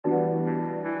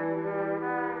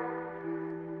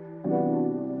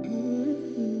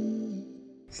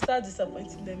start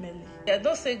disappointing them early. I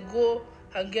don't say go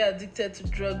and get addicted to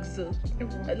drugs.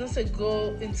 I don't say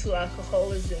go into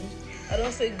alcoholism. I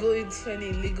don't say go into any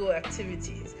illegal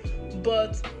activities.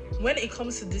 But when it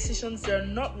comes to decisions, they're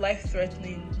not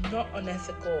life-threatening, not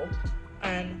unethical,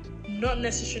 and not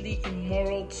necessarily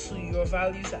immoral to your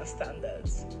values and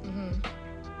standards.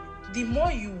 The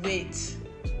more you wait,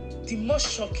 the more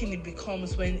shocking it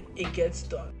becomes when it gets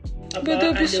done. But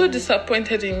they'll be so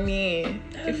disappointed in me.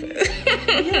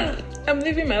 I'm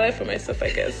living my life for myself,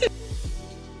 I guess.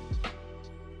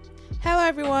 Hello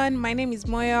everyone, my name is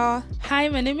Moya. Hi,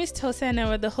 my name is Tosa and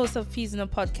we're the host of Peas in a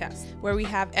Podcast, where we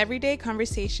have everyday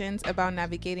conversations about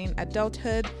navigating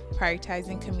adulthood,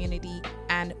 prioritizing community,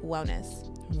 and wellness.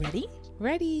 Ready?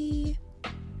 Ready.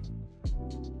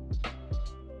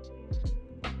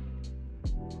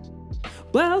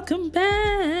 Welcome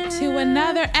back to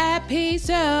another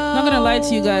episode. Not gonna lie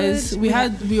to you guys, we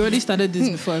already started this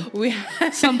before. We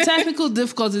had some technical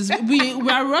difficulties. We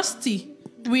are rusty.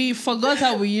 We forgot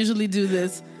how we usually do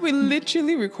this. We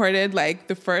literally recorded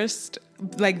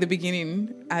the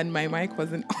beginning, and my mic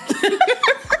wasn't on.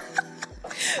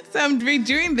 So I'm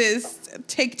redoing this.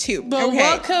 Take two. But okay.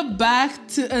 Welcome back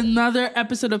to another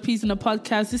episode of Peas in a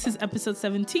Podcast. This is episode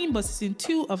 17, but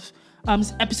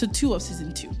episode 2 of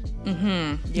season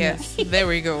 2. Yes, there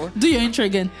we go. Do your intro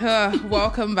again.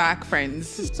 Welcome back,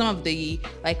 friends. Some of the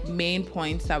main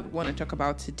points that we want to talk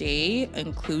about today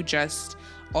include just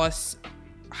us,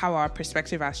 how our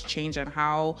perspective has changed, and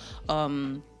how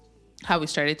we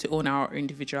started to own our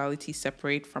individuality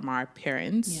separate from our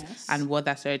parents. Yes. And what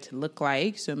that started to look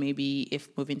like. So maybe if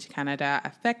moving to Canada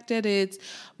affected it,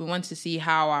 we want to see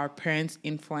how our parents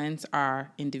influence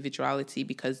our individuality,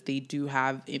 because they do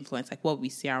have influence, like what we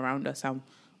see around us, and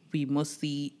we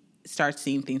mostly start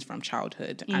seeing things from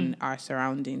childhood and our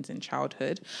surroundings in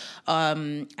childhood,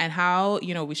 and how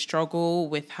we struggle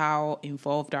with how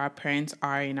involved our parents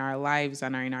are in our lives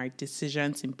and are in our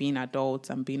decisions in being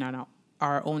adults and being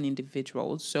our own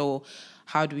individuals. So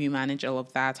how do we manage all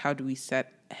of that? How do we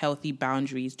set healthy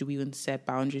boundaries? Do we even set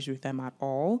boundaries with them at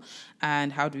all?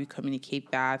 And how do we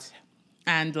communicate that?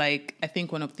 And I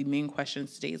think one of the main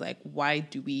questions today is why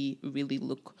do we really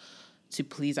look to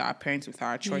please our parents with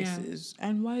our choices? Yeah.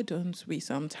 And why don't we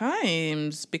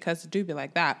sometimes? Because it do be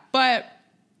like that. But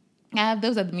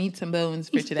those are the meats and bones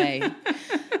for today.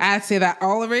 I'd say that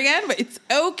all over again, but it's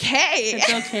okay.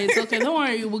 It's okay. Don't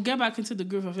worry, we'll get back into the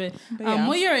groove of it.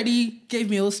 Moya already gave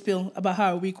me a whole spill about how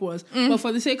our week was. But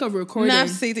for the sake of recording, not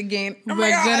say it again. We're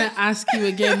gonna ask you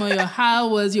again, Moya, how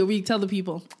was your week? Tell the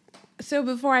people. So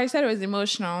before I said it was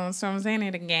emotional, so I'm saying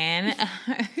it again.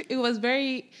 It was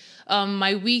very...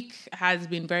 my week has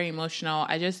been very emotional.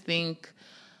 I just think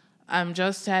I'm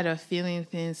just tired of feeling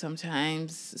things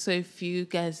sometimes. So if you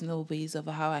guys know ways of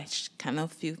how I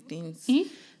cannot feel things,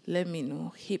 let me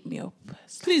know. Hit me up.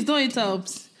 Please don't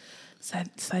interrupt.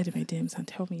 Slide in my DMs and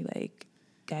tell me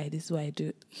guy, this is what I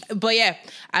do. But yeah,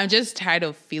 I'm just tired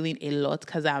of feeling a lot,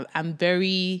 because I'm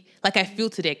very, I feel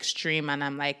to the extreme, and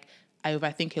I'm I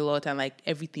overthink a lot, and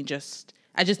everything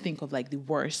I just think of the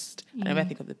worst. I never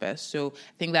think of the best. So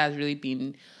I think that has really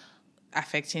been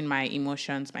affecting my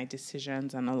emotions, my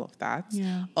decisions, and all of that.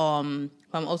 Yeah. I'm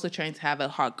also trying to have a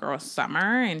hot girl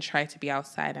summer and try to be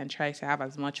outside and try to have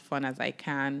as much fun as I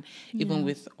can, even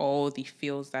with all the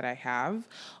feels that I have.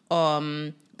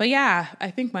 But yeah,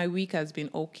 I think my week has been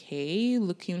okay.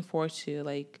 Looking forward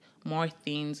to more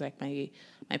things. My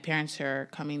parents are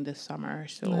coming this summer,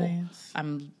 so nice.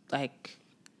 I'm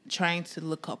trying to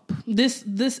look up.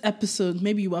 This episode,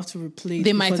 maybe you have to replay.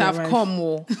 They might have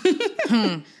come.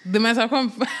 They might have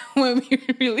come when we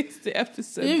release the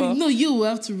episode. No, you will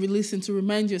have to release it to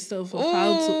remind yourself of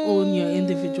how to own your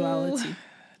individuality.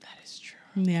 That is true.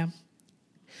 Yeah.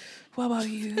 What about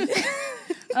you?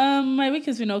 My week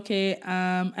has been okay.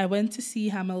 I went to see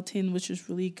Hamilton, which was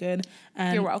really good.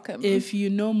 And you're welcome. If you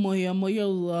know Moya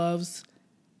loves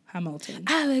Hamilton.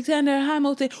 Alexander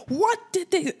Hamilton. What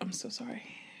did they... I'm so sorry.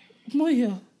 Moya,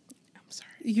 I'm sorry.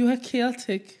 You are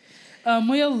chaotic.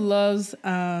 Moya loves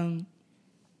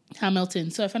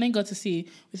Hamilton. So I finally got to see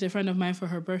with a friend of mine for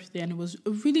her birthday, and it was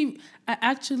really...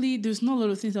 there's not a lot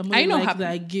of things that Moya that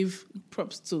I give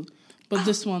props to. But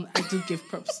this one, I do give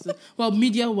props to. Well,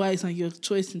 media-wise and your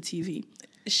choice in TV.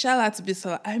 Shout out to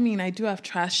Bissell. I mean, I do have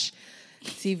trash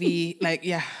TV.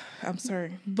 I'm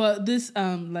sorry. But this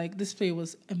this play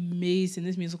was amazing.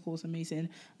 This musical was amazing.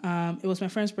 It was my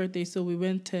friend's birthday, so we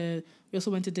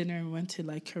also went to dinner and we went to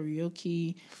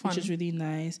karaoke, which is really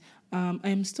nice. I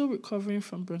am still recovering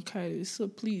from bronchitis, so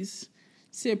please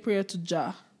say a prayer to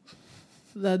Jah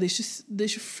that they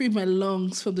should free my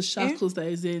lungs from the shackles that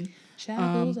is in.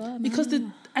 Because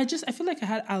I feel like I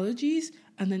had allergies,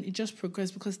 and then it just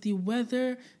progressed because the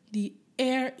weather, the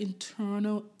air in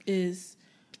Toronto is,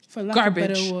 for lack of a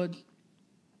better word,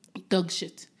 dog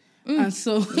shit. And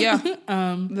so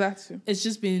that's it. It's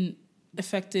just been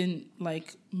affecting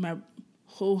like my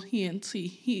whole ear,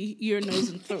 nose,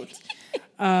 and throat.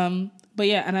 But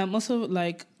yeah, and I'm also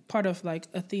like part of like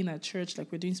a thing at church,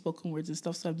 like we're doing spoken words and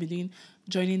stuff. So I've been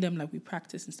joining them, like we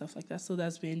practice and stuff like that. So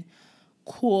that's been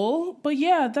cool. But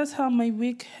yeah, that's how my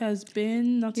week has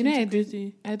been. Nothing too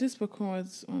crazy. I did spoken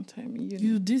words one time.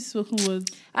 You did spoken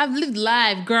words. I've lived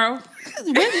live, girl.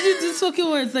 When did you do spoken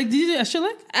words? Like, did you do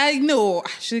Ashulek? I know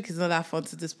Ashulek is not that fun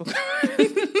to do spoken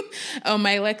words.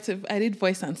 My elective, I did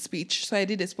voice and speech, so I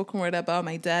did a spoken word about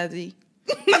my daddy.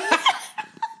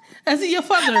 As in your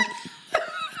father? Now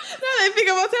that I think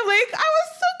about it, I'm like, I was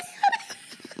so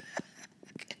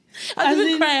cute. I was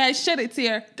even crying. I shed a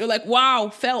tear. They're like, wow,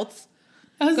 felt.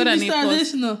 As in Mr.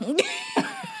 Additional.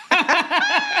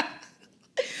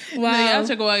 Wow. No, you have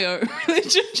to go about your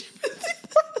relationship.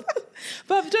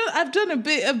 But I've done a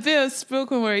bit of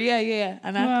spoken word. Yeah.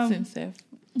 And acting stuff.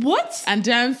 What? And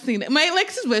dancing. My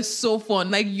lessons were so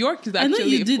fun. Like York is actually. I know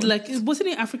you did wasn't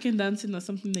it African dancing or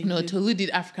something like that? No, Tolu did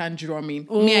African drumming.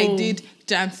 Me, I did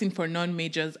dancing for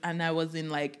non-majors, and I was in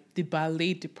like the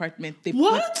ballet department.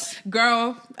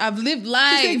 Girl, I've lived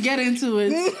life. You get into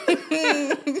it.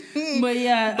 But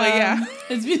yeah,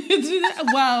 it's been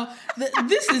wow.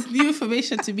 This is new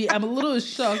information to me. I'm a little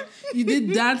shocked. You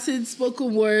did dancing,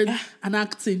 spoken word, and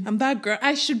acting. I'm that girl.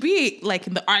 I should be like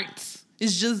in the arts.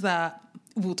 It's just that.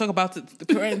 We'll talk about it to the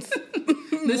parents.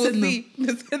 Listen,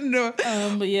 no.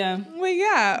 But yeah.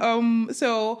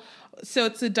 So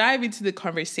to dive into the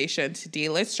conversation today,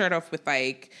 let's start off with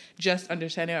like just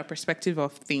understanding our perspective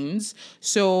of things.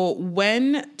 So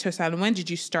Tosan, when did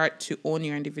you start to own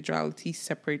your individuality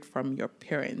separate from your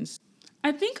parents?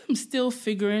 I think I'm still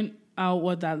figuring out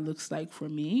what that looks like for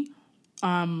me.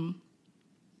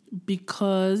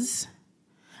 Because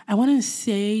I want to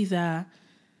say that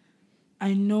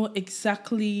I know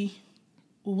exactly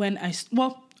when I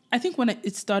think when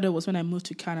it started was when I moved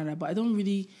to Canada, but I don't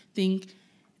really think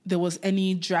there was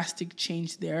any drastic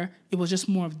change there. It was just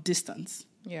more of distance.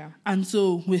 Yeah. And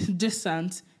so with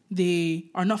distance, they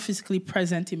are not physically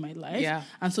present in my life. Yeah.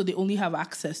 And so they only have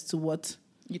access to what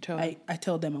you tell I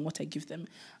tell them and what I give them.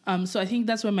 So I think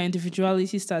that's when my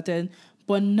individuality started.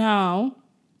 But now,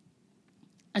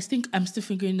 I think I'm still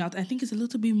figuring it out. I think it's a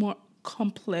little bit more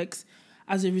complex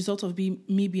as a result of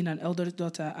me being an elder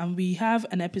daughter. And we have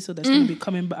an episode that's going to be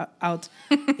coming out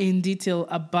in detail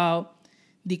about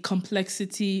the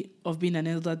complexity of being an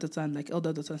elder daughter and like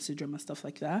elder daughter syndrome and stuff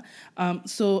like that.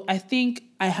 So I think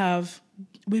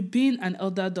with being an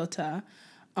elder daughter,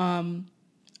 I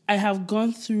have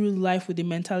gone through life with the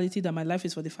mentality that my life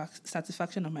is for the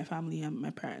satisfaction of my family and my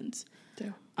parents.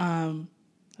 Yeah.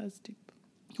 That's deep.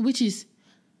 Which is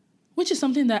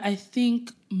something that I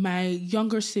think my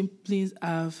younger siblings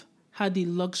have had the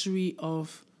luxury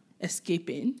of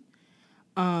escaping,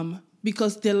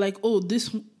 because they're like,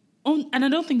 and I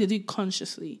don't think they did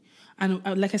consciously. And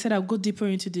like I said, I'll go deeper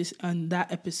into this on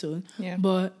that episode. Yeah.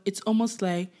 But it's almost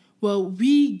like, well,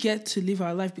 we get to live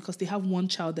our life because they have one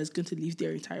child that's going to live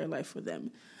their entire life for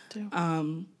them.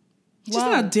 Damn. Just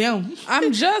not damn.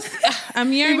 I'm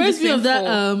hearing. It reminds me of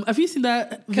that. Have you seen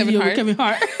that video with Kevin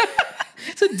Hart?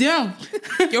 So damn.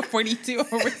 You're 42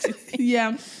 already.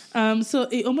 Yeah. So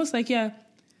it almost like,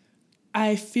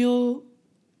 I feel,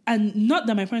 and not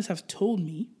that my parents have told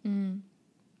me,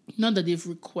 not that they've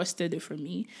requested it from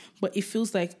me, but it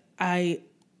feels like I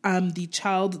am the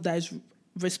child that is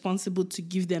responsible to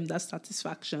give them that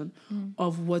satisfaction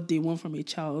of what they want from a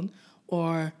child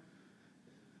or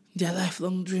their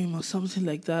lifelong dream or something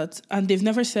like that. And they've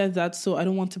never said that, so I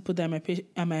don't want to put that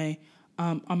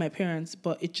on my parents,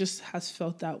 but it just has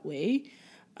felt that way.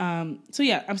 So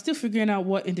yeah, I'm still figuring out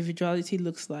what individuality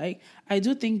looks like. I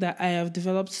do think that I have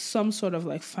developed some sort of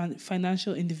like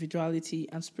financial individuality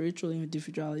and spiritual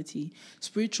individuality.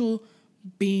 Spiritual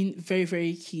being very,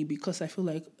 very key because I feel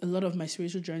like a lot of my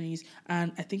spiritual journeys,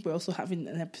 and I think we're also having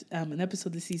an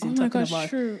episode this season talking about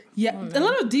true. Yeah, a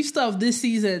lot of deep stuff this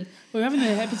season. We're having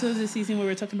an episode this season where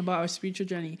we're talking about our spiritual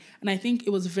journey, and I think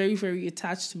it was very, very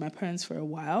attached to my parents for a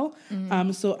while.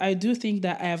 So I do think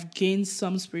that I have gained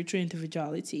some spiritual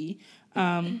individuality,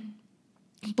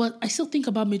 but I still think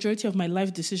about majority of my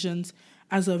life decisions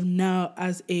as of now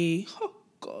as a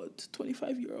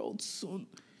 25-year-old soon.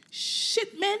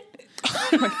 Shit, man. Oh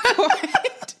my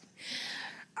God.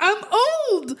 I'm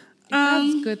old.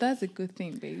 That's good. That's a good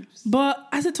thing, babes. But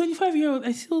as a 25-year-old,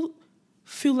 I still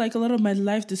feel like a lot of my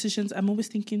life decisions, I'm always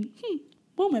thinking,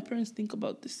 what will my parents think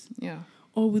about this? Yeah.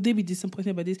 Or will they be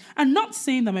disappointed by this? I'm not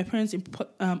saying that my parents'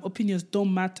 opinions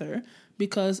don't matter,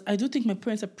 because I do think my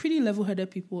parents are pretty level-headed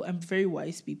people and very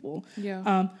wise people.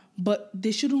 Yeah. But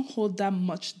they shouldn't hold that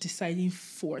much deciding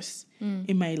force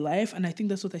in my life, and I think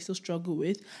that's what I still struggle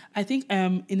with. I think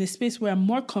in a space where I'm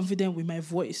more confident with my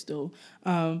voice, though.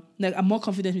 Like, I'm more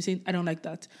confident in saying, I don't like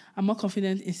that. I'm more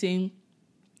confident in saying,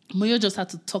 Moyo just had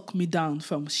to talk me down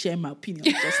from sharing my opinion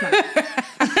just now.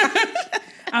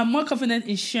 I'm more confident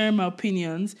in sharing my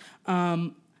opinions.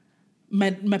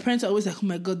 My parents are always like, oh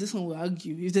my God, this one will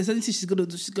argue. If there's anything she's going to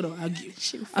do, she's going to argue.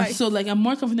 So, like, I'm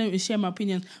more confident in sharing my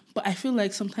opinions. But I feel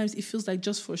like sometimes it feels like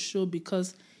just for show,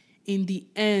 because in the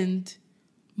end,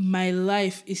 my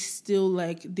life is still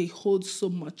like, they hold so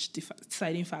much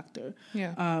deciding factor.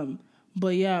 Yeah.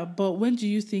 But when do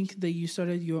you think that you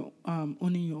started your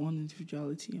owning your own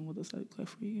individuality, and what does that look like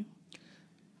for you?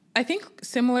 I think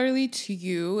similarly to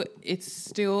you, it's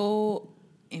still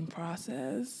in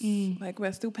process. Like,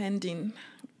 we're still pending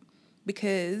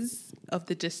because of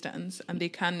the distance, and they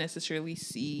can't necessarily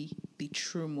see the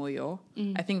true Moyo.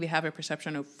 I think they have a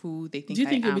perception of who they think. Do you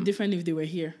think it would be different if they were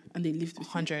here and they lived with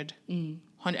 100.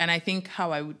 100. And I think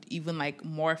how I would even like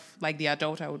morph, like the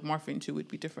adult I would morph into would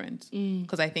be different,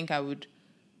 because I think I would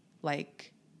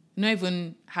like not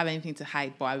even have anything to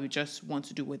hide, but I would just want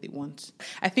to do what they want.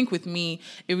 I think with me,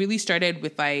 it really started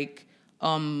with like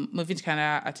moving to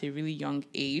Canada at a really young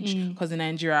age, because in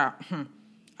Nigeria,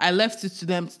 I left it to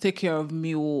them to take care of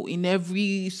me in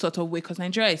every sort of way, because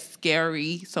Nigeria is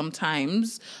scary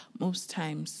sometimes, most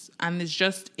times, and it's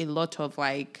just a lot of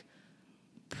like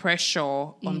pressure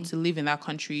to live in that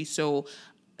country. So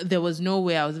there was no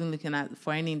way I was even looking at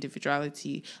for any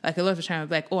individuality. Like, a lot of the time I'd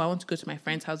be like, oh, I want to go to my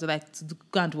friend's house. They're like, to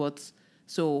go and what?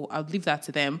 So I'll leave that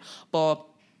to them. But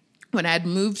when I had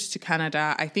moved to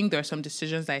Canada, I think there were some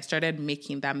decisions that I started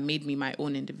making that made me my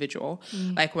own individual.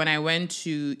 Like, when I went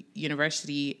to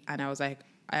university and I was like,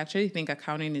 I actually think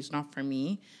accounting is not for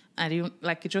me. I didn't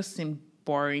like, it just seemed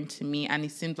boring to me, and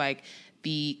it seemed like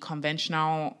the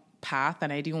conventional path,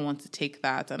 and I didn't want to take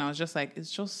that. And I was just like, it's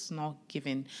just not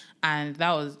given. And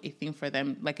that was a thing for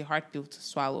them, like a hard pill to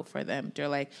swallow for them. They're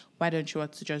like, why don't you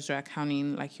want to just do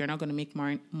accounting? Like, you're not going to make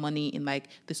more money in like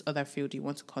this other field you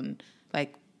want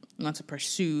to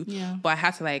pursue. Yeah. But I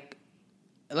had to like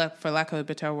for lack of a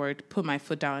better word, put my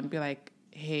foot down and be like,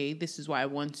 hey, this is what I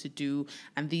want to do,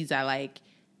 and these are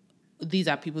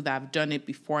people that have done it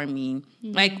before me.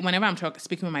 Like, whenever I'm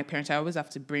speaking with my parents, I always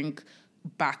have to bring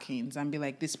backings and be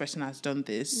like, this person has done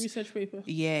this research paper.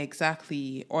 Yeah,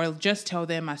 exactly. Or I'll just tell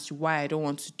them as to why I don't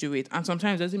want to do it, and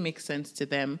sometimes it doesn't make sense to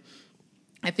them.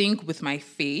 I think with my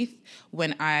faith,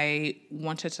 when I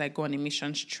wanted to like go on a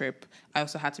missions trip, I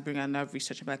also had to bring another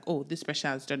research and be like, oh, this person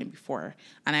has done it before.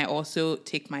 And I also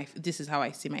take this is how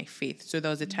I see my faith. So there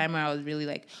was a time where I was really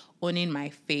like owning my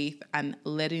faith and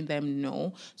letting them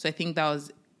know. So I think that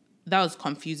was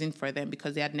confusing for them,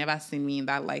 because they had never seen me in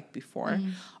that light before.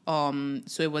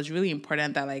 So it was really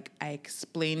important that like I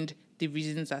explained the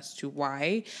reasons as to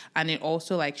why, and it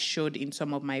also like showed in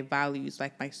some of my values,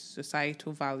 like my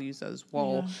societal values as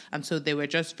well. And so they were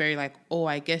just very like, oh,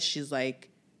 I guess she's like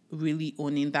really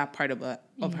owning that part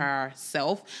of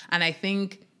herself. And I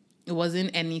think it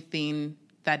wasn't anything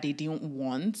that they didn't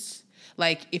want.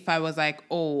 Like, if I was like,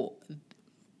 oh,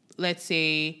 let's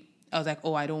say I was like,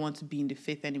 oh, I don't want to be in the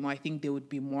faith anymore, I think they would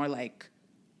be more like,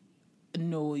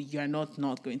 no, you're not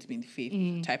going to be in the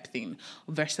faith type thing,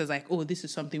 versus like, oh, this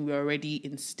is something we already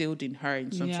instilled in her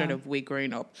in some sort of way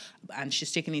growing up, and she's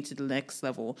taking it to the next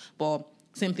level. But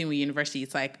same thing with university.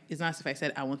 It's like, it's not as if I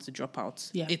said I want to drop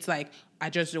out. It's like, I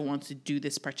just don't want to do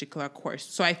this particular course.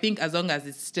 So I think as long as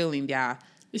it's still in their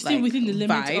it's still within the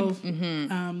limit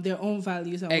vibe, of their own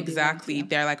values. And exactly. What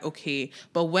they're like, okay.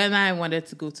 But when I wanted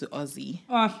to go to Aussie,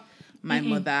 my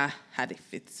mother had a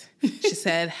fit. She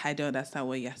said, I don't understand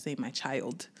what you're saying, my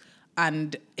child.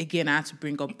 And again, I had to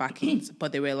bring up backings,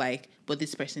 but they were like, but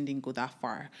this person didn't go that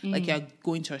far. Like, you're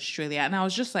going to Australia. And I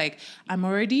was just like,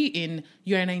 you're in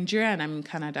Nigeria and I'm in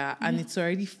Canada, and it's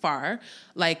already far.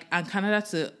 Like, and Canada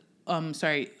to,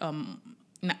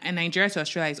 Nigeria to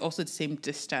Australia is also the same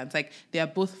distance. Like, they are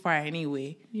both far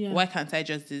anyway. Why can't I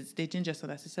just, they didn't just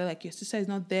understand. So like, your sister is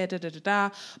not there,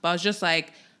 But I was just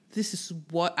like, this is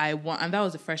what I want. And that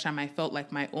was the first time I felt like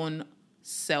my own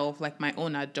self, like my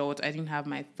own adult. I didn't have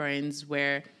my friends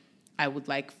where I would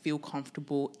like feel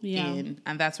comfortable in.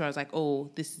 And that's where I was like, oh,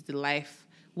 this is the life.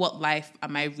 What life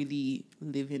am I really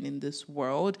living in this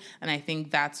world? And I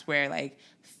think that's where like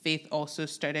faith also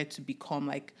started to become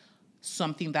like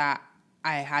something that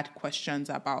I had questions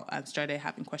about and started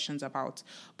having questions about.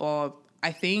 But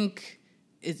I think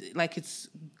it's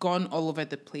gone all over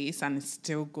the place, and it's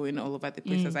still going all over the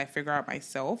place as I figure out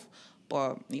myself.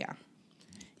 But yeah,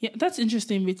 that's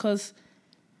interesting, because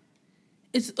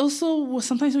it's also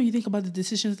sometimes when you think about the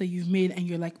decisions that you've made and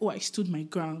you're like, oh, I stood my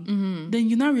ground, then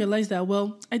you now realize that,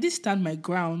 well, I did stand my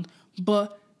ground,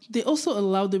 but they also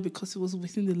allowed it because it was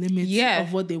within the limits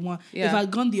of what they want. Yeah. If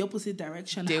I'd gone the opposite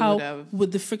direction,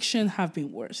 would the friction have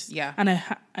been worse? Yeah. And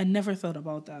I never thought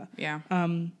about that. Yeah.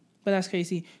 But that's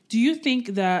crazy. Do you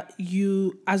think that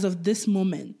you, as of this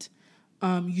moment,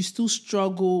 you still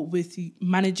struggle with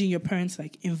managing your parents'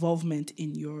 like involvement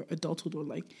in your adulthood or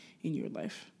like in your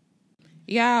life?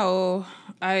 Yeah,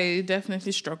 I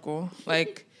definitely struggle.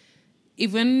 Like,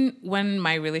 even when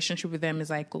my relationship with them is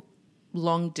like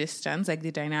long distance, like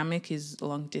the dynamic is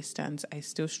long distance, I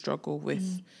still struggle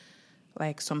with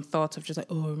like some thoughts of just like,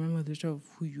 oh, remember the of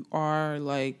who you are,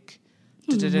 like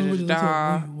it's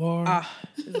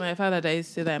my father that used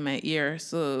to say that in my ear,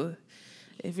 so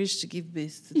I wish to give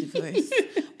birth to the voice.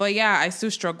 But yeah, I still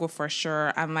struggle for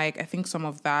sure. And like, I think some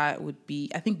of that would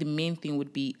be, I think the main thing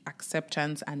would be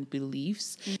acceptance and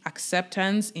beliefs.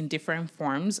 Acceptance in different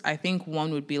forms. I think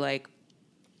one would be like,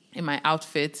 in my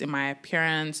outfits, in my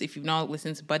appearance. If you've not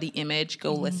listened to Body Image,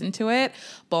 go listen to it.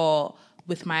 But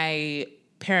with my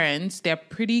parents, they're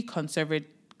pretty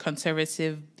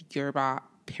conservative Yoruba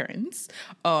parents.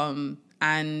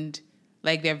 And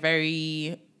like, they're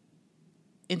very,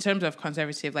 in terms of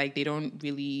conservative, like, they don't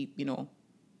really,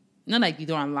 not like they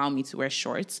don't allow me to wear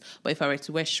shorts, but if I were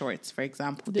to wear shorts, for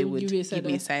example, they would give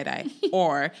me a side eye.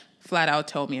 Or flat out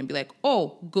tell me and be like,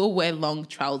 oh, go wear long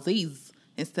trousers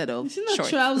instead of shorts.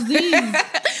 Trousers.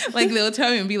 Like, they'll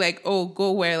tell me and be like, oh,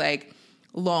 go wear like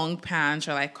long pants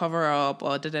or like cover up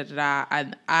or da-da-da-da.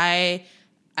 And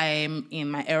I'm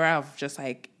in my era of just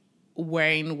like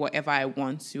wearing whatever I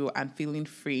want to and feeling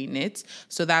free in it.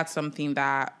 So that's something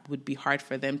that would be hard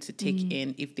for them to take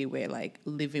in if they were like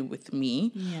living with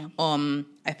me. Yeah.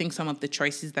 I think some of the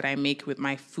choices that I make with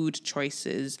my food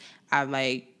choices are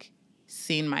like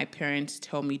seeing my parents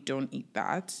tell me don't eat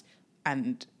that,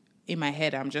 and in my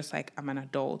head I'm just like, I'm an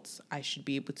adult, I should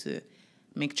be able to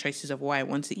make choices of what I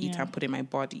want to eat and put in my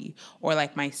body. Or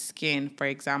like my skin, for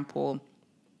example,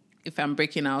 if I'm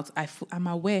breaking out, I'm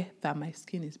aware that my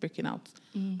skin is breaking out.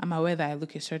 I'm aware that I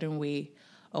look a certain way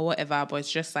or whatever, but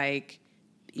it's just like,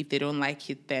 if they don't like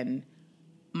it, then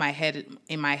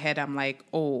in my head, I'm like,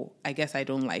 oh, I guess I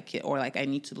don't like it, or like I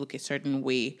need to look a certain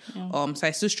way. Yeah. So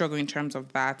I still struggle in terms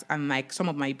of that. And like some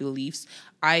of my beliefs,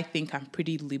 I think I'm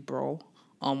pretty liberal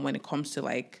when it comes to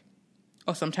like,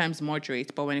 or sometimes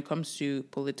moderate, but when it comes to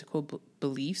political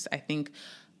beliefs, I think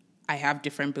I have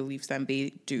different beliefs than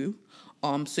they do.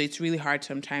 So it's really hard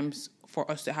sometimes for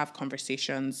us to have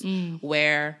conversations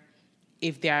where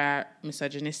if they are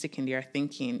misogynistic in their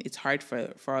thinking, it's hard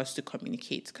for us to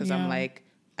communicate, because I'm like,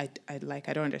 I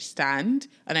don't understand.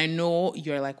 And I know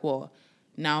you're like, well,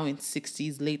 now in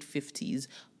 60s, late 50s,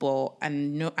 but I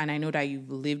know that you've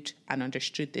lived and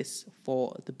understood this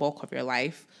for the bulk of your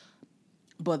life,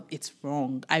 but it's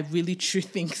wrong. I really truly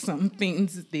think some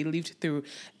things they lived through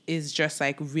is just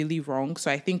like really wrong. So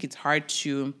I think it's hard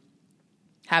to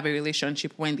have a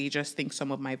relationship when they just think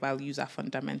some of my values are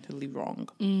fundamentally wrong,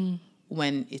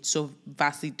 when it's so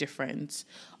vastly different.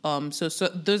 So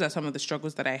those are some of the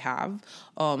struggles that I have.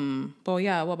 But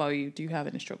yeah, what about you? Do you have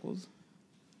any struggles?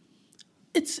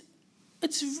 It's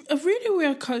a really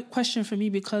weird question for me,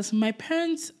 because my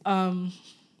parents,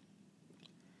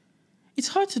 it's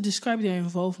hard to describe their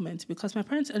involvement, because my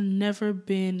parents have never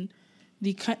been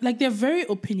the kind, like, they're very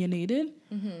opinionated,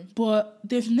 but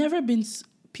they've never been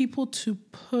people to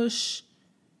push.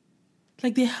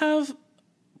 Like, they have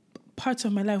parts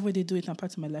of my life where they do it and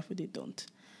parts of my life where they don't.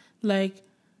 Like,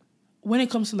 when it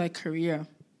comes to like career,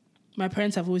 my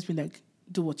parents have always been like,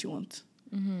 do what you want.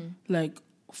 Like,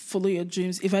 follow your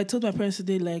dreams. If I told my parents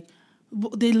today, like,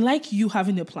 they like you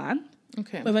having a plan.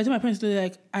 Okay. But if I tell my parents today,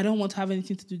 like, I don't want to have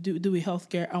anything to do with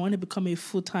healthcare, I want to become a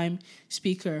full-time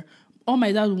speaker, all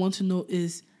my dad would want to know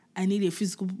is, I need a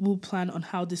feasible plan on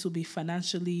how this will be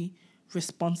financially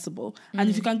responsible. And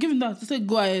if you can give him that, say,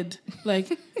 go ahead.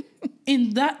 Like,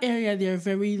 in that area, they're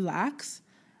very lax.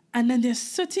 And then there's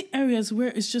certain areas where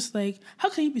it's just like, how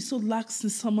can you be so lax in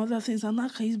some other things, and how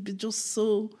can you be just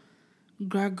so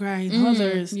gra in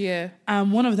others? Yeah.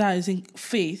 One of that is in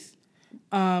faith.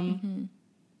 So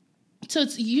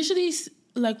it's usually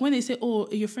like when they say, oh,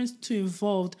 your friend's too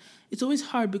involved, it's always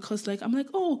hard, because like, I'm like,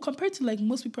 oh, compared to like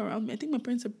most people around me, I think my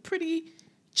parents are pretty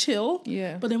chill.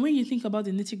 Yeah. But then when you think about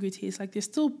the nitty-gritty, it's like they're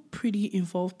still pretty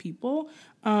involved people.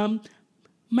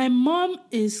 My mom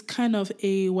is kind of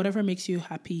a whatever makes you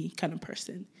happy kind of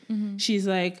person. She's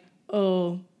like,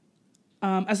 oh,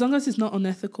 as long as it's not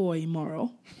unethical or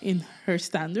immoral in her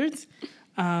standards,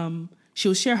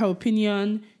 she'll share her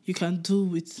opinion. You can do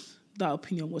with that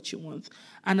opinion what you want.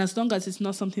 And as long as it's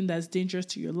not something that's dangerous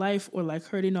to your life or like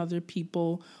hurting other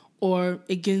people or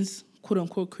against quote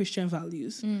unquote Christian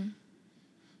values,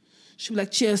 she'll be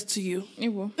like, cheers to you. It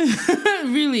will.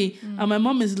 Really. And my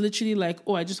mom is literally like,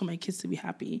 oh, I just want my kids to be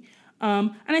happy.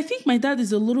 And I think my dad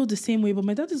is a little the same way, but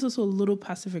my dad is also a little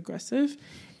passive aggressive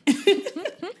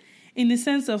in the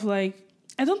sense of like,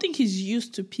 I don't think he's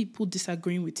used to people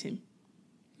disagreeing with him.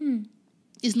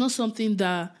 It's not something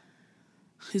that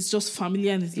is just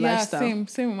familiar in his lifestyle.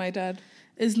 Same with my dad.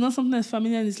 It's not something that's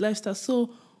familiar in his lifestyle. So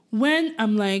when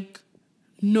I'm like,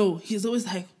 no, he's always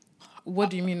like, what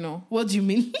do you mean no? What do you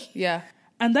mean? Yeah.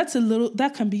 And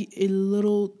that can be a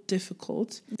little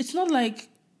difficult. It's not like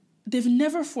they've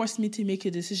never forced me to make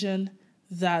a decision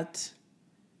that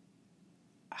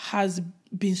has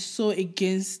been so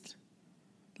against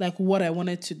like what I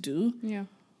wanted to do. Yeah.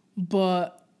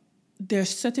 But there's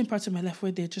certain parts of my life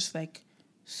where they're just like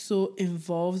so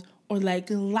involved or like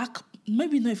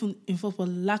maybe not even involved, but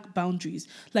lack boundaries.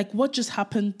 Like what just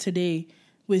happened today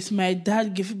with my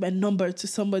dad giving my number to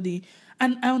somebody.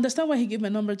 And I understand why he gave my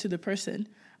number to the person.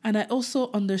 And I also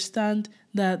understand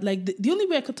that like the only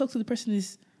way I could talk to the person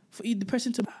is for the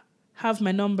person to have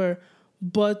my number,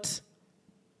 but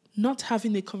not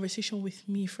having a conversation with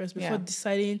me first before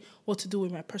deciding what to do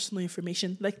with my personal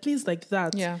information. Like things like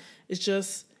that. Yeah. It's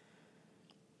just...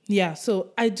 Yeah,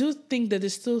 so I do think that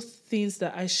there's still things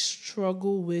that I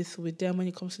struggle with them when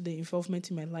it comes to the involvement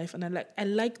in my life. And I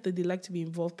like that they like to be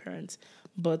involved parents,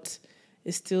 but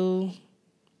it's still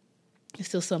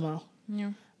somehow.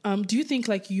 Yeah. Do you think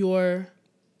like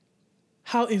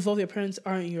how involved your parents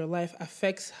are in your life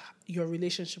affects your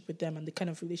relationship with them and the kind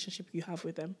of relationship you have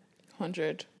with them?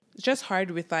 100. It's just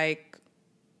hard with like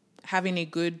having a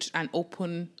good and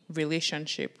open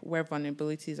relationship where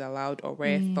vulnerability is allowed or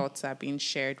where thoughts are being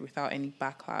shared without any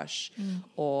backlash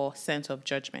or sense of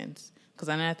judgment. Because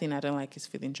another thing I don't like is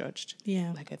feeling judged.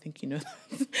 Yeah. Like, I think you know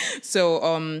that.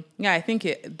 So, I think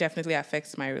it definitely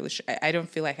affects my relationship. I don't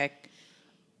feel like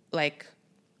I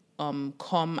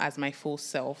come as my full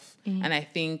self. And I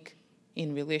think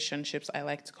in relationships, I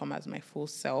like to come as my full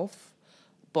self.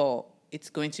 But it's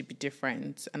going to be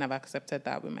different. And I've accepted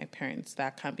that with my parents.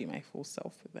 That can't be my full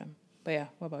self with them. But yeah,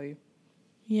 what about you?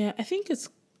 Yeah, I think it's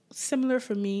similar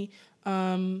for me.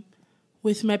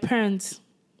 With my parents,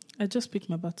 I just pick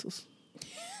my battles.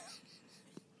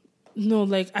 No,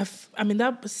 like I'm in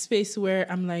that space where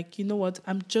I'm like, you know what?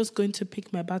 I'm just going to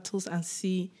pick my battles and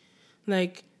see.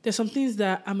 Like, there's some things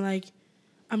that I'm like,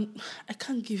 I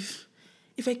can't give.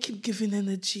 If I keep giving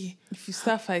energy, if you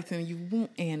start fighting, you won't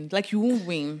end. Like, you won't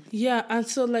win. Yeah, and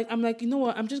so like I'm like, you know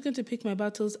what? I'm just going to pick my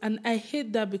battles, and I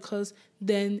hate that because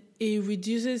then it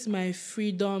reduces my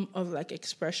freedom of like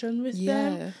expression with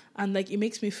them, and like it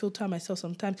makes me filter myself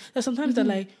sometimes. There's sometimes that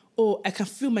like, oh, I can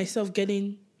feel myself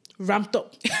getting ramped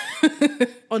up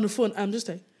on the phone. I'm just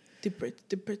like, deep breath,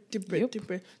 deep breath, deep breath, deep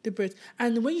breath, deep breath.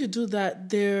 And when you do that,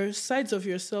 there are sides of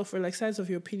yourself or like sides of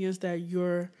your opinions that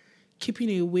you're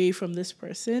keeping away from this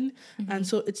person. And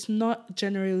so it's not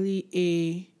generally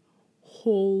a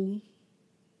whole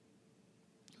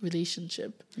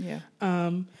relationship. Yeah.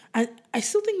 And I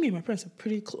still think me and my parents are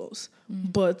pretty close,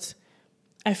 but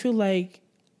I feel like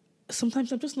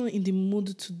sometimes I'm just not in the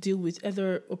mood to deal with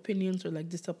other opinions or like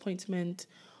disappointment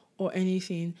or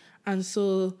anything. And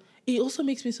so it also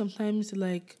makes me sometimes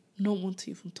like not want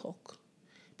to even talk,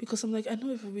 because I'm like, I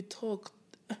know if we talk,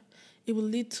 it will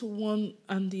lead to one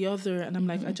and the other. And I'm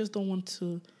like, I just don't want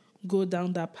to go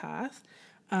down that path.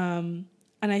 And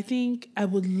I think I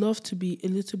would love to be a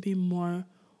little bit more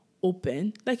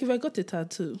open. Like if I got a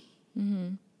tattoo.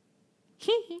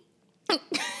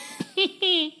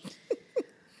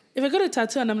 If I got a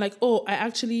tattoo and I'm like, oh, I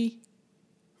actually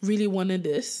really wanted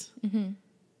this.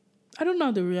 I don't know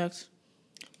how to react.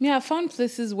 Yeah, I found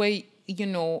places where, you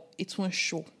know, it won't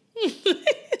show.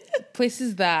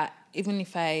 Places that even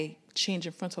if I change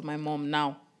in front of my mom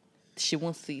now, she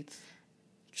won't see it.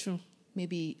 True.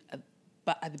 Maybe at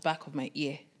the back of my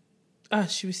ear.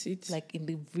 She will see it. Like in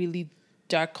the really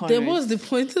dark corners. There was the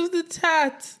point of the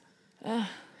tat. And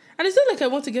it's not like I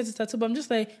want to get a tattoo, but I'm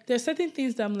just like, there are certain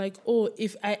things that I'm like, oh,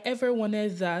 if I ever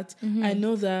wanted that, I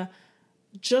know that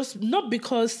just, not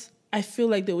because I feel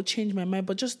like they will change my mind,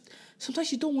 but just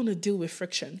sometimes you don't want to deal with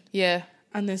friction. Yeah.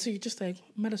 And then so you're just like,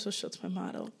 might as well shut my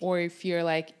mouth out. Or if you're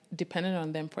like dependent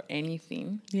on them for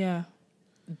anything. Yeah.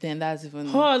 Then that's even...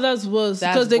 Oh, that's worse.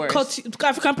 Because they cut you,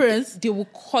 African parents. They will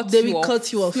cut they you will off.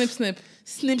 Cut you off. Snip, snip.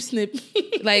 Snip, snip.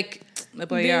 Like, but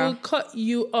they will cut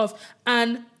you off.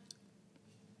 And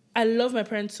I love my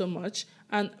parents so much.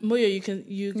 And Moyo,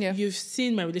 Yeah. you've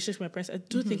seen my relationship with my parents. I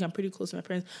do think I'm pretty close to my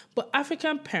parents. But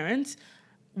African parents,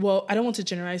 well, I don't want to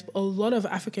generalize, but a lot of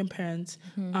African parents,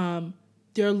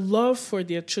 their love for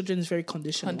their children is very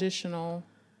conditional.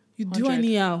 You do 100.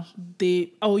 anyhow,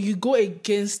 you go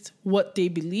against what they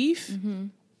believe,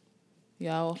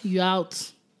 Yeah. you're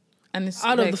out. And it's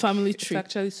Out of the family tree. It's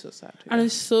actually so sad. And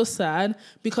it's so sad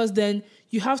because then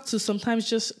you have to sometimes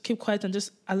just keep quiet and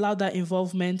just allow that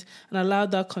involvement and allow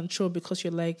that control because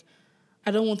you're like,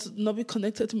 I don't want to not be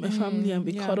connected to my family and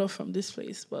be cut off from this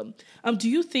place. But do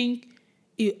you think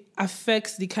it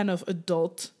affects the kind of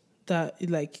adult that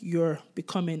like you're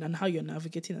becoming and how you're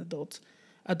navigating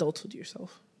adulthood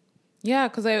yourself? Yeah,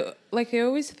 because I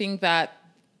always think that,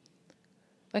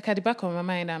 like, at the back of my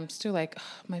mind, I'm still like,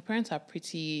 my parents are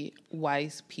pretty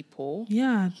wise people.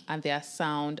 Yeah. And they are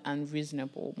sound and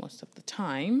reasonable most of the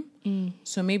time.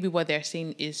 So maybe what they're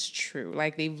saying is true.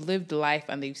 Like, they've lived life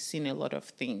and they've seen a lot of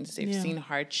things. They've seen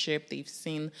hardship. They've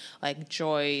seen, like,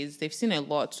 joys. They've seen a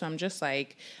lot. So I'm just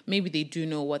like, maybe they do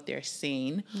know what they're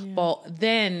saying. Yeah. But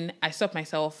then I stop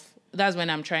myself. That's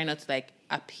when I'm trying not to, like,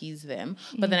 appease them.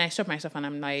 But then I stop myself and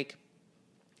I'm like,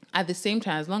 at the same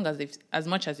time, as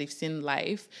much as they've seen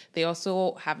life, they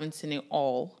also haven't seen it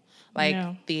all.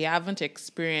 Like, they haven't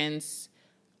experienced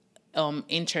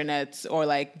internet, or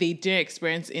like they didn't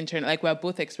experience internet. Like, we're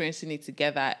both experiencing it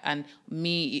together, and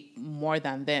me more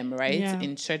than them, right? Yeah.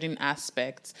 In certain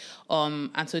aspects.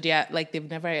 And so they've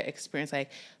never experienced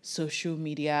like social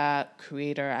media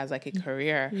creator as like a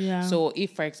career. Yeah. So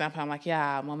if, for example, I'm like,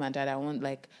 yeah, mom and dad, I want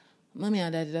like, mommy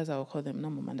and daddy, that's how I'll call them,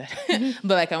 not mom and dad.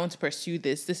 But like, I want to pursue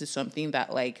this. This is something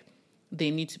that like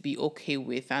they need to be okay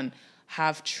with and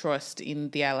have trust in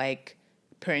their like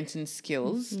parenting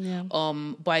skills. Yeah.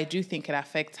 But I do think it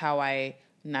affects how I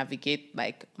navigate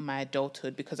like my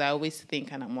adulthood, because I always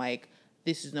think, and I'm like,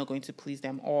 this is not going to please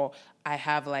them, or I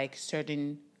have like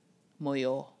certain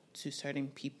moyo to certain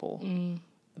people.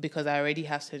 Because I already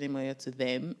have certain moyo to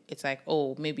them. It's like,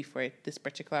 oh, maybe for this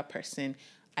particular person,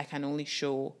 I can only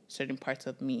show certain parts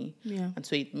of me. Yeah. And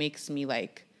so it makes me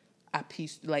like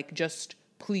appease, like just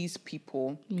please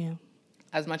people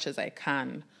as much as I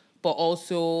can. But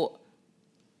also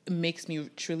makes me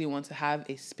truly want to have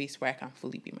a space where I can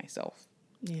fully be myself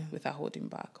without holding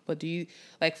back. But do you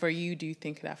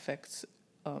think it affects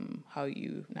how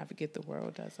you navigate the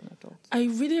world as an adult? I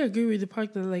really agree with the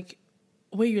part that like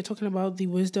where you're talking about the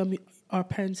wisdom our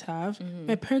parents have.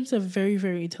 My parents are very,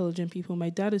 very intelligent people. My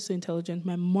dad is so intelligent.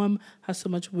 My mom has so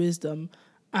much wisdom.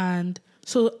 And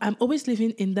so I'm always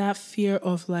living in that fear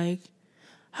of like,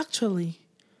 actually,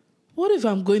 what if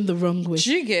I'm going the wrong way?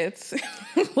 Do you get?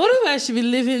 What if I should be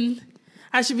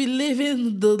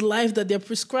living the life that they're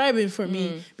prescribing for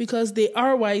me, because they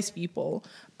are wise people.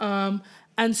 And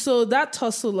so that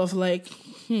tussle of like,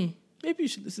 maybe you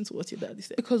should listen to what your daddy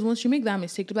said. Because once you make that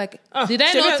mistake, you're like,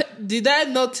 did I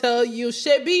not tell you?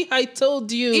 Shebi, I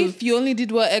told you. If you only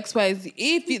did what X, Y,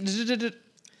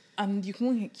 Z, and you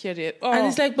can't hear it. Oh. And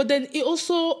it's like, but then it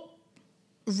also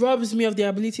robs me of the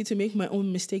ability to make my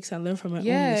own mistakes and learn from my own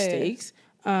mistakes.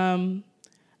 And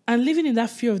living in that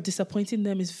fear of disappointing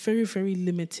them is very, very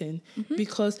limiting.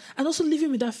 And also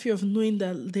living with that fear of knowing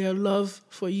that their love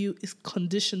for you is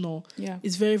conditional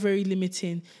is very, very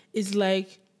limiting. It's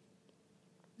like,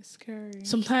 it's scary.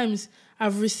 Sometimes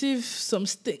I've received some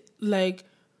like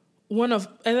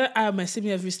either I or my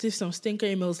sibling have received some stinker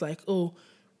emails like, oh,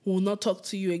 we'll not talk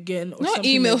to you again, or not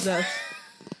something emails like that.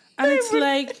 And it's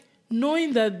like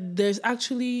knowing that there's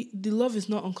actually, the love is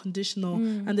not unconditional,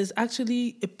 and there's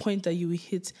actually a point that you will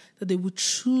hit that they would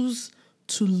choose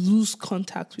to lose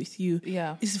contact with you.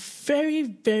 Yeah. It's very,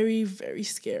 very, very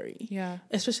scary. Yeah.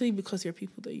 Especially because they're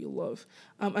people that you love.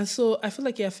 And so I feel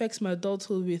like it affects my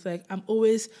adulthood with like, I'm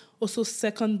always also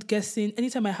second guessing.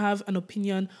 Anytime I have an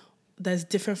opinion that's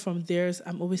different from theirs,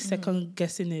 I'm always second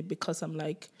guessing it, because I'm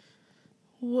like,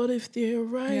 what if they're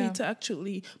right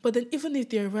actually? But then even if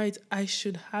they're right, I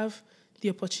should have the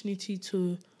opportunity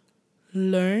to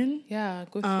learn. Yeah,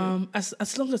 go through.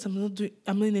 As long as I'm not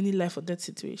in any life or death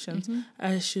situations,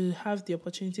 I should have the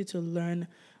opportunity to learn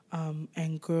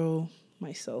and grow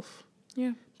myself.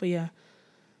 Yeah. But yeah,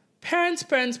 parents.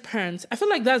 I feel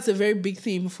like that's a very big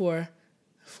theme for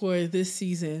this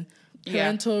season.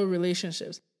 Parental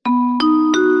relationships.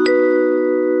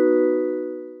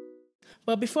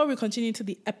 But before we continue to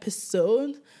the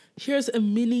episode, here's a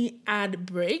mini ad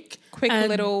break. Quick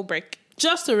little break.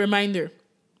 Just a reminder,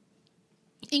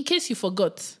 in case you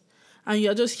forgot and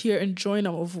you're just here enjoying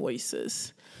our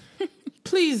voices,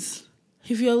 please,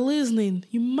 if you're listening,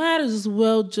 you might as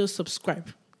well just subscribe.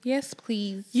 Yes,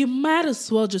 please. You might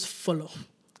as well just follow.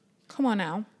 Come on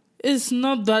now. It's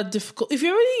not that difficult. If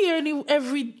you're already hearing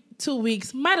every 2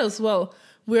 weeks, might as well.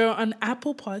 We're on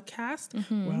Apple Podcast.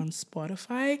 We're on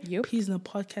Spotify. Yep. Peas in the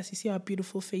Podcast. You see our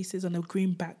beautiful faces on a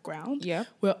green background. Yep.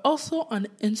 We're also on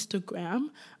Instagram.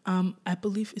 I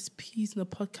believe it's Peas in the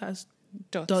Podcast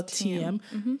 .tm.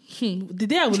 The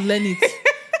day I will learn it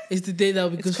is the day that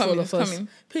will be good for all of us.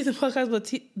 Peas in the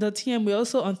Podcast .tm. We're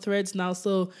also on Threads now,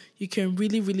 so you can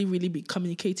really, really, really be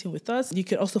communicating with us. You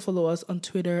can also follow us on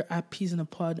Twitter at Peas in the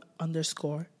Pod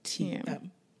 _TM.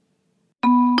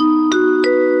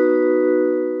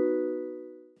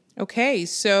 Okay,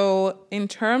 so in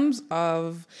terms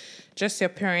of just your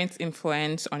parents'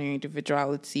 influence on your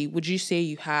individuality, would you say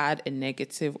you had a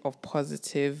negative or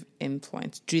positive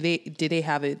influence? Did they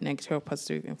have a negative or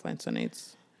positive influence on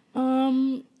it?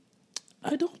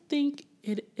 I don't think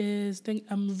it is.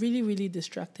 I'm really, really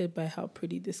distracted by how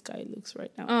pretty this guy looks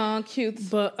right now. Oh, cute.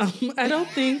 But I don't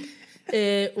think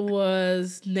it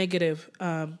was negative.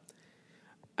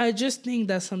 I just think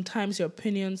that sometimes your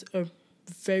opinions are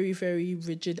very, very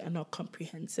rigid and not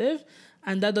comprehensive,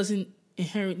 and that doesn't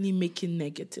inherently make it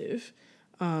negative.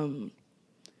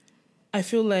 I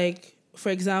feel like, for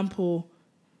example,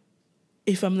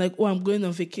 if I'm like, oh, I'm going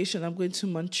on vacation, I'm going to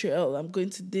Montreal, I'm going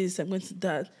to this, I'm going to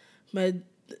that, my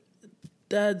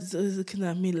dad's always looking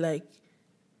at me like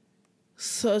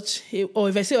or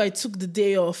if I say I took the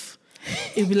day off,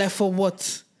 it'd be like, for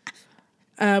what?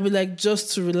 And I'll be like,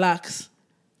 just to relax.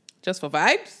 Just for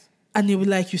vibes? And he'll be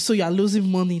like, you're losing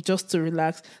money just to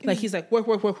relax. Like, he's like,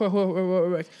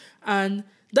 work. And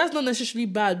that's not necessarily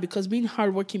bad, because being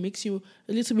hardworking makes you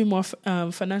a little bit more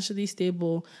financially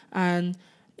stable, and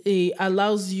it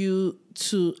allows you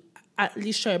to at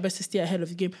least try your best to stay ahead of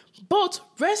the game. But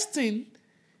resting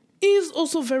is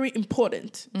also very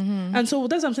important. And so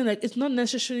that's what I'm saying. Like, it's not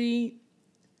necessarily,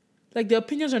 like, the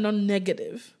opinions are not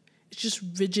negative. It's just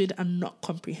rigid and not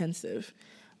comprehensive.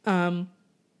 And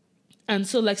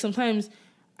so, like, sometimes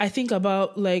I think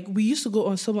about, like, we used to go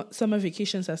on summer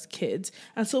vacations as kids.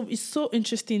 And so it's so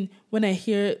interesting when I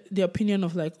hear the opinion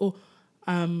of, like, oh,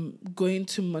 I'm going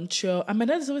to Montreal. And my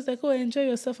dad is always like, oh, enjoy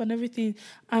yourself and everything.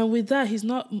 And with that, he's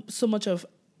not so much of,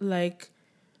 like,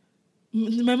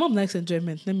 my mom likes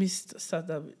enjoyment. Let me start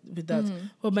that with that.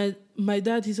 But my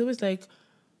dad, he's always like,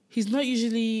 he's not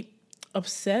usually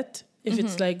upset if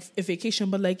it's like a vacation,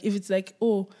 but like if it's like,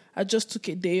 oh, I just took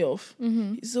a day off.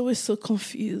 He's always so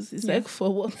confused. He's like,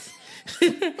 for what?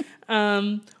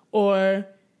 Or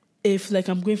if like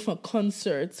I'm going for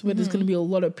concerts where there's going to be a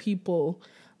lot of people.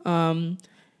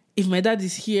 If my dad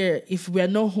is here, if we're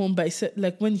not home by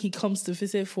like when he comes to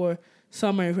visit for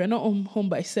summer, if we're not home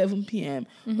by 7 p.m.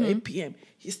 or 8 p.m.,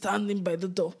 he's standing by the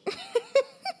door.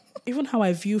 Even how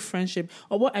I view friendship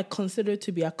or what I consider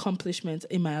to be accomplishments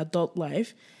in my adult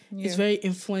life is very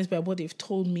influenced by what they've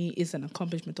told me is an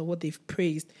accomplishment or what they've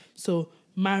praised. So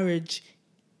marriage,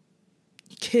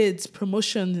 kids,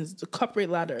 promotions, the corporate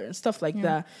ladder and stuff like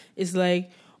that is like,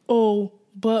 oh,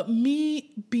 but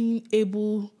me being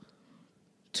able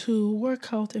to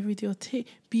work out every day or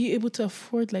be able to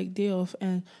afford like day off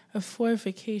and afford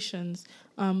vacations,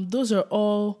 those are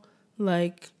all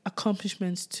like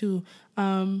accomplishments too.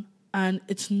 And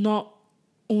it's not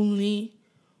only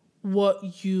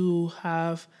what you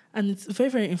have, and it's very,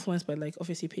 very influenced by like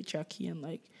obviously patriarchy and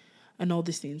like and all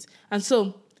these things. And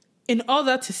so in all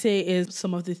that to say is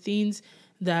some of the things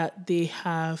that they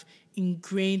have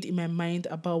ingrained in my mind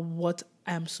about what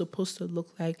I'm supposed to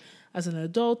look like as an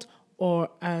adult or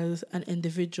as an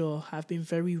individual have been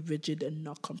very rigid and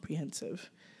not comprehensive.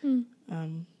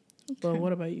 But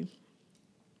what about you?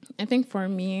 I think for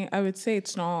me, I would say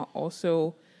it's not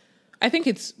also... I think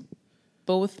it's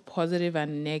both positive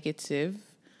and negative.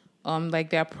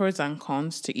 Like there are pros and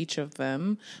cons to each of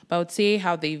them. But I would say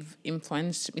how they've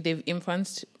influenced me. They've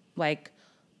influenced like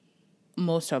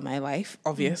most of my life,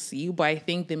 obviously. But I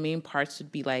think the main parts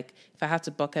would be like, if I had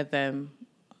to bucket them,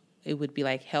 it would be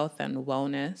like health and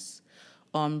wellness,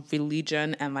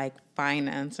 religion and like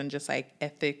finance and just like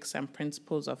ethics and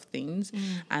principles of things,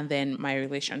 and then my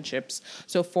relationships.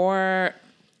 So for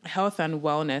health and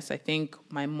wellness, I think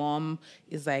my mom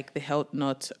is like the health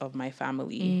nut of my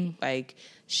family. Like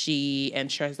she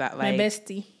ensures that like my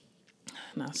bestie.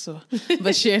 Not so,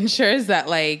 but she ensures that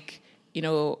like, you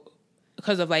know,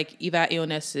 because of like either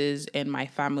illnesses in my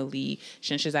family,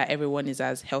 she ensures that everyone is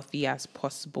as healthy as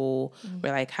possible.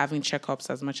 We're like having checkups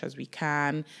as much as we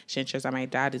can. She ensures that my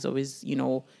dad is always, you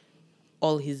know,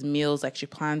 all his meals, like she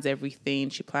plans everything.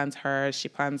 She plans hers, she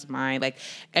plans mine, like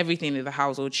everything in the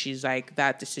household. She's like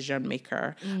that decision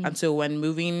maker. And so when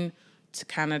moving to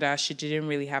Canada, she didn't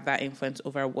really have that influence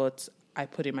over what I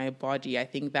put in my body. I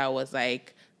think that was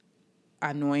like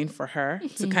annoying for her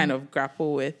to kind of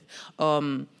grapple with.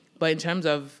 But in terms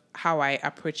of how I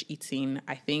approach eating,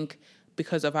 I think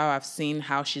because of how I've seen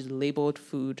how she's labeled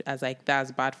food as like,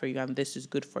 that's bad for you and this is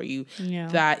good for you,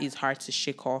 that is hard to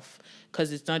shake off,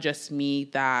 because it's not just me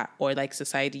that, or like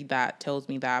society that tells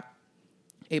me that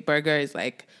a burger is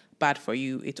like bad for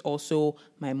you. It's also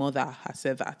my mother has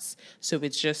said that. So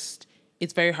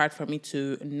it's very hard for me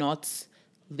to not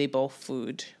label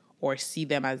food or see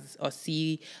them as, or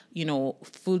see,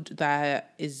 food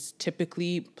that is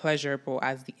typically pleasurable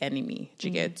as the enemy. Do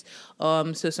you get?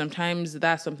 So sometimes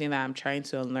that's something that I'm trying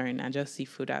to unlearn and just see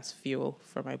food as fuel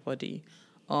for my body.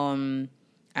 And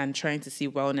trying to see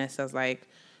wellness as like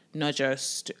not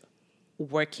just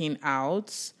working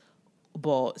out,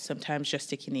 but sometimes just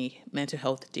taking a mental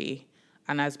health day.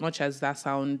 And as much as that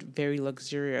sounds very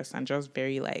luxurious and just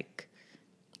very like,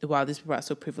 wow, these people are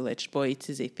so privileged, but it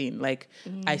is a thing. Like,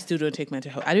 I still don't take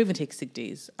mental health. I don't even take sick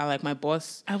days. I like my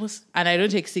boss. And I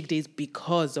don't take sick days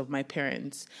because of my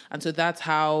parents. And so that's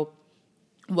how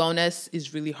wellness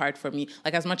is really hard for me.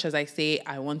 Like, as much as I say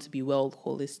I want to be well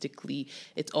holistically,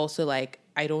 it's also like,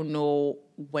 I don't know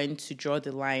when to draw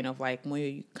the line of like,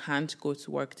 Moyo, you can't go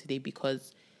to work today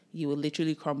because you will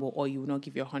literally crumble, or you will not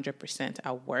give your 100%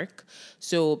 at work.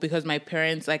 So because my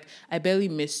parents, like, I barely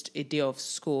missed a day of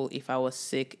school if I was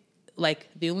sick. Like,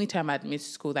 the only time I'd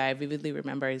missed school that I vividly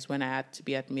remember is when I had to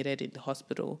be admitted in the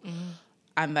hospital.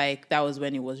 And like, that was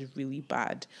when it was really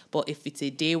bad. But if it's a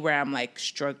day where I'm like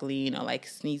struggling or like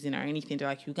sneezing or anything, they're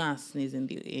like, you can't sneeze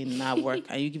in that work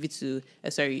and you give it to,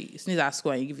 sneeze at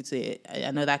school and you give it to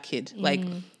another kid. Like,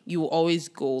 you will always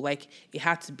go, like, it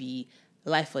had to be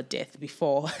life or death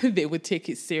before they would take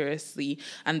it seriously.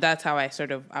 And that's how I sort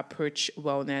of approach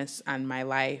wellness and my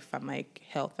life and like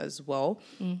health as well.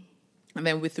 And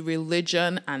then with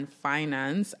religion and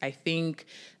finance, I think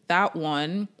that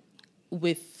one,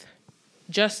 with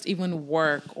just even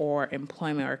work or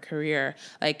employment or career,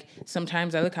 like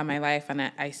sometimes I look at my life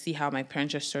and I see how my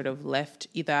parents just sort of left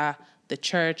either the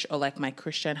church or like my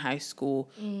Christian high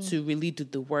school to really do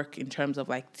the work in terms of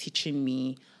like teaching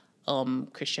me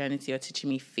Christianity or teaching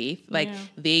me faith. Like,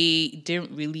 they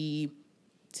didn't really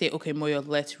say, okay, Moyo,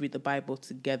 let's read the Bible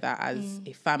together as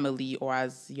a family or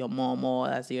as your mom or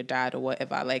as your dad or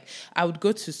whatever. Like, I would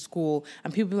go to school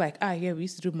and people be like, yeah, we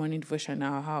used to do morning devotion in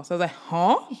our house. I was like,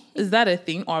 huh? Is that a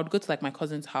thing? Or I would go to like my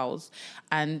cousin's house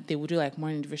and they would do like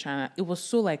morning devotion. It was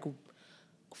so like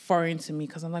foreign to me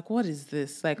because I'm like, what is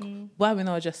this? Like, why are we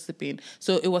not just sleeping?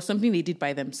 So it was something they did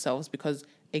by themselves because,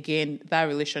 again, that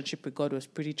relationship with God was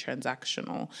pretty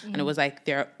transactional and it was like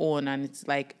their own. And it's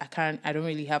like, I don't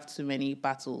really have too many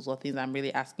battles or things I'm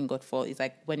really asking God for. It's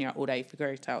like when you're older, you figure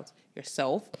it out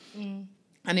yourself. And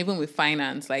even with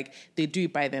finance, like, they do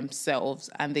it by themselves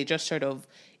and they just sort of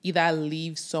either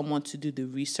leave someone to do the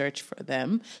research for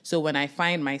them. So when I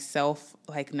find myself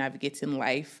like navigating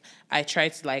life, I try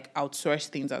to like outsource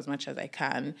things as much as I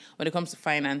can. When it comes to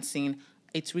financing,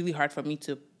 it's really hard for me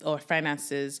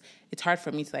finances, it's hard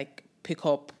for me to like pick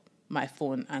up my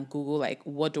phone and Google like,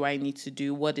 what do I need to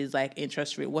do? What is like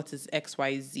interest rate? What is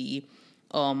XYZ?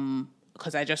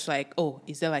 Because I just like,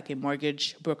 is there like a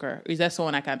mortgage broker? Is there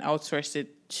someone I can outsource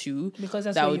it to? Because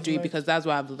that's that what would do it, because that's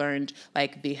what I've learned.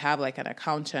 Like, they have like an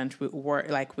accountant with work,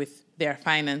 like with their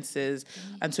finances.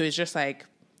 And so it's just like,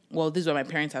 well, this is what my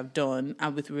parents have done.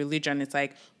 And with religion, it's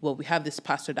like, well, we have this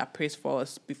pastor that prays for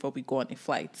us before we go on a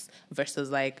flight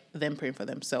versus like them praying for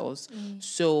themselves.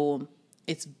 So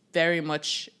it's very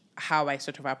much how I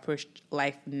sort of approach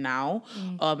life now.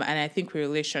 And I think with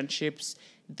relationships,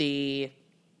 they've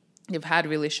had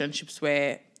relationships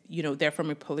where, they're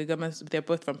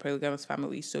both from polygamous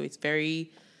families. So it's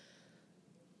very,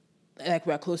 like,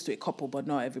 we're close to a couple, but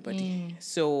not everybody.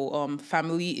 So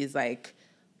family is like,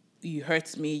 you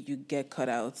hurt me, you get cut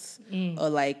out. Or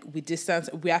like,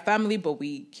 we are family, but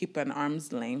we keep an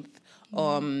arm's length.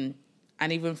 And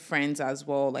even friends as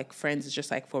well. Like, friends is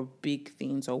just like for big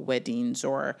things or weddings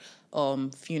or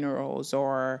funerals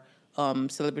or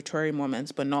celebratory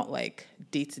moments, but not like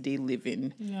day-to-day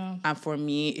living. And for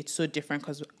me, it's so different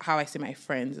because how I see my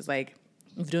friends is like,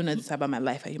 if you don't know this about my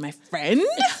life, are you my friend?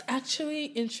 It's actually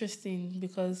interesting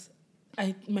because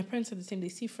my parents are the same. They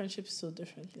see friendships so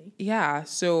differently. Yeah.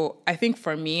 So I think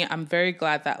for me, I'm very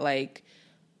glad that like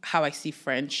how I see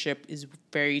friendship is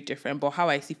very different, but how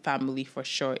I see family for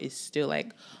sure is still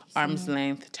like arm's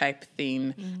length type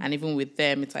thing. And even with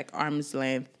them, it's like arm's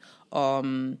length.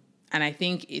 And I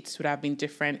think it would have been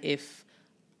different if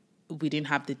we didn't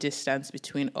have the distance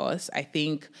between us. I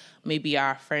think maybe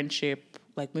our friendship,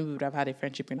 like maybe we would have had a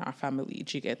friendship in our family.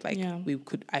 Do you get like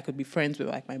I could be friends with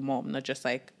like my mom, not just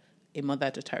like a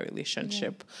mother-daughter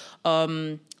relationship.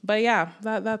 But yeah,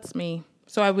 that's me.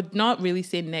 So I would not really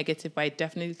say negative, but I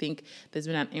definitely think there's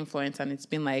been an influence, and it's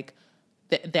been like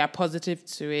they're positive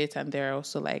to it, and they're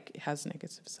also like it has a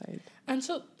negative side. And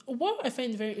so what I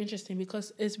find very interesting,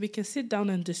 because is we can sit down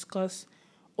and discuss,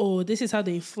 oh, this is how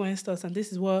they influenced us, and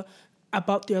this is what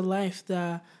about their life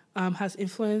that has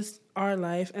influenced our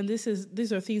life, and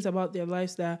these are things about their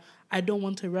lives that I don't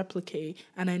want to replicate,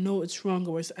 and I know it's wrong,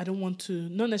 or I don't want to,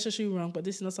 not necessarily wrong, but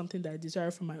this is not something that I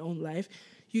desire for my own life.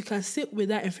 You can sit with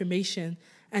that information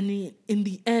and in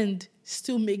the end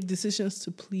still make decisions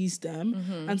to please them.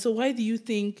 Mm-hmm. And so why do you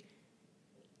think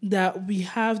that we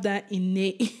have that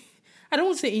innate I don't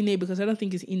want to say innate because I don't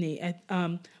think it's innate,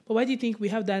 but why do you think we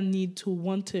have that need to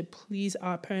want to please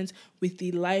our parents with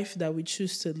the life that we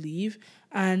choose to live?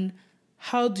 And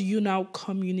how do you now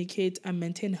communicate and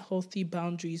maintain healthy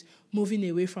boundaries, moving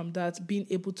away from that, being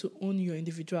able to own your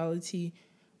individuality,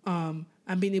 and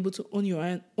being able to own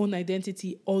your own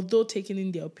identity, although taking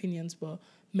in their opinions, but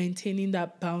maintaining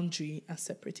that boundary and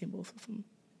separating both of them?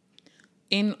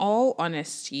 In all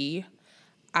honesty,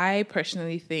 I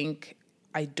personally think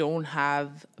I don't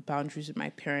have boundaries with my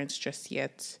parents just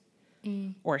yet,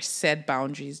 or set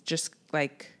boundaries, just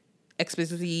like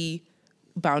explicit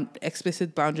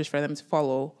boundaries for them to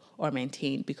follow or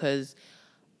maintain, because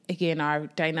again, our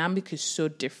dynamic is so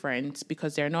different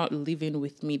because they're not living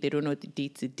with me. They don't know the day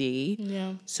to day.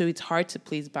 Yeah. So it's hard to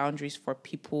place boundaries for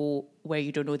people where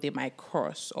you don't know they might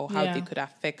cross or how they could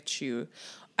affect you.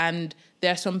 And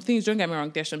there are some things, don't get me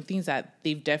wrong, there's some things that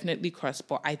they've definitely crossed,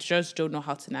 but I just don't know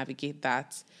how to navigate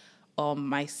that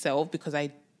myself, because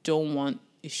I don't want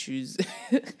issues.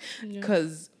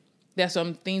 Because there are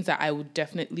some things that I would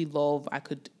definitely love.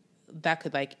 That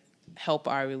could like help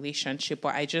our relationship,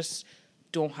 but I just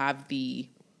don't have the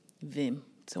vim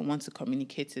to want to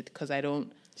communicate it, because I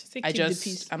don't.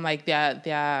 I'm like there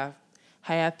are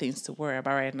higher things to worry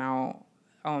about right now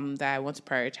that I want to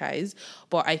prioritize.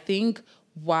 But I think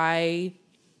why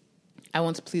I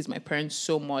want to please my parents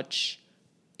so much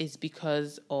is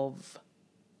because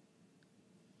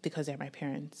they're my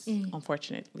parents,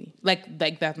 unfortunately. Like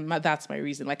that's my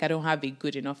reason. Like I don't have a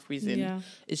good enough reason. Yeah.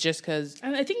 It's just because,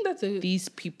 and I think these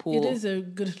people. It is a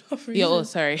good enough reason. Yeah. Oh,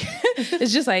 sorry.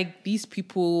 It's just like these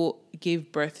people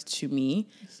gave birth to me.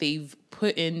 They've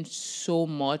put in so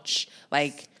much.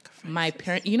 Like my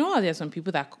parents. You know how there's some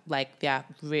people that like they're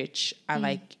rich and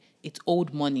like it's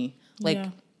old money. Like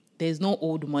there's no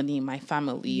old money in my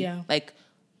family. Yeah. Like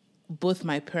both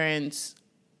my parents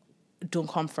don't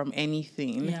come from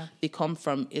anything. Yeah. They come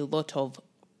from a lot of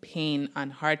pain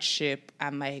and hardship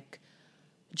and like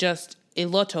just a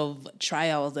lot of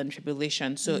trials and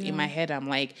tribulations. So in my head, I'm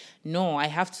like, no, I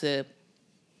have to,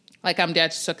 like I'm their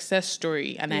success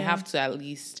story, and I have to at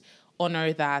least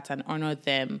honor that and honor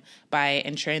them by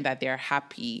ensuring that they're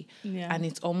happy. Yeah. And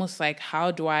it's almost like, how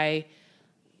do I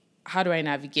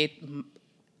navigate,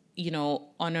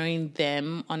 honoring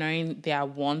them, honoring their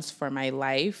wants for my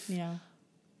life,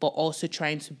 but also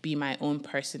trying to be my own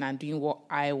person and doing what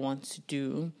I want to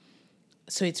do.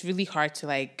 So it's really hard to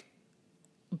like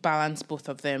balance both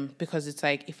of them, because it's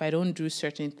like if I don't do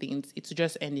certain things, it's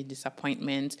just end in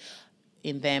disappointment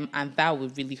in them, and that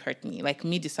would really hurt me. Like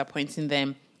me disappointing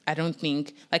them, I don't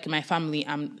think, like in my family,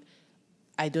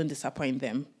 I don't disappoint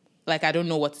them. Like I don't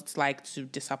know what it's like to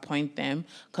disappoint them,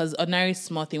 because ordinary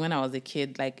small thing when I was a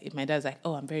kid, like if my dad's like,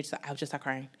 oh, I'll just start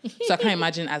crying. So I can't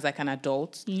imagine as like an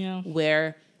adult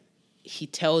where he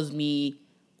tells me,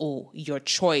 oh, your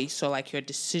choice or like your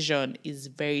decision is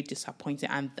very disappointing.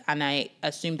 And I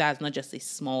assume that's not just a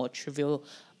small, trivial,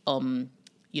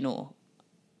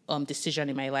 decision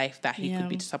in my life that he could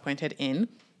be disappointed in.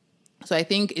 So I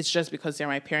think it's just because they're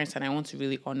my parents and I want to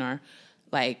really honor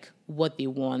like what they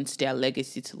want their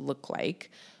legacy to look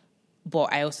like.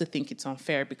 But I also think it's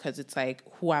unfair, because it's like,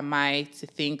 who am I to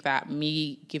think that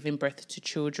me giving birth to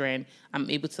children, I'm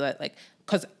able to like,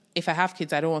 because if I have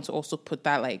kids, I don't want to also put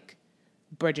that like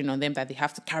burden on them that they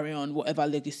have to carry on whatever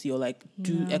legacy or like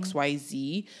do X, Y,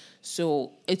 Z.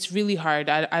 So it's really hard.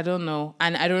 I don't know.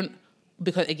 And I don't,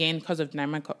 because of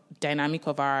dynamic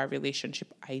of our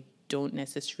relationship, I don't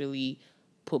necessarily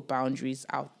put boundaries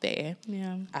out there.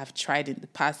 Yeah. I've tried in the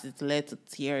past. It's led to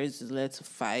tears, it's led to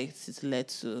fights, it's led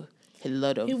to a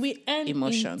lot of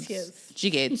emotions. Do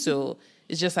you get? So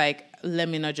it's just like, let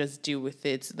me not just deal with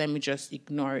it. Let me just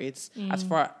ignore it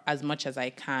as much as I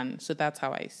can. So that's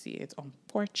how I see it,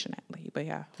 unfortunately. But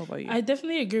yeah, how about you? I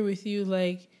definitely agree with you.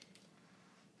 Like,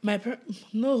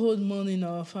 No hold money in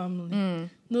our family.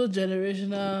 No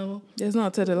generational. There's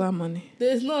not a lot of money.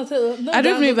 There's no I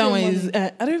don't even know if that one money. is.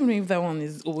 I don't even know if that one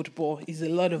is old, but it's a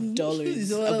lot of dollars.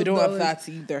 It's a lot We of don't have dollars. that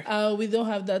either. We don't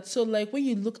have that. So, like, when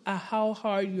you look at how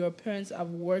hard your parents have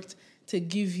worked to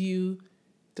give you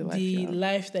The the life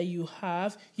life that you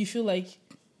have, you feel like,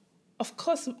 of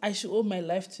course, I should owe my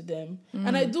life to them.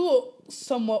 And I do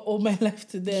somewhat owe my life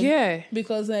to them. Yeah.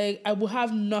 Because, like, I would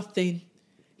have nothing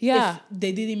Yeah. if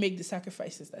they didn't make the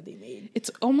sacrifices that they made.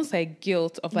 It's almost like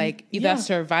guilt of like either Yeah.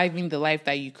 surviving the life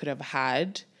that you could have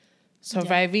had,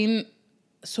 surviving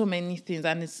so many things,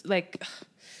 and it's like,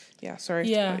 sorry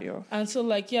to cut you off. And so,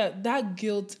 like, that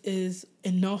guilt is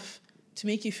enough to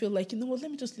make you feel like, you know what,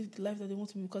 let me just live the life that they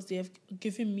want me because they have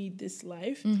given me this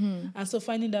life. And so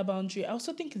finding that boundary, I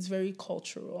also think it's very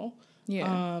cultural.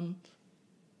 Yeah.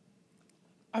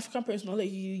 African parents know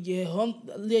like you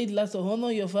last to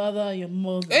honor your father and your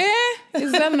mother.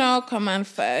 Is that now command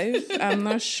 5? I'm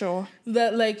not sure.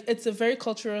 That like it's a very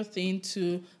cultural thing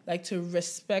to like to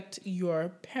respect your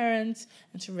parents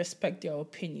and to respect their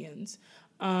opinions.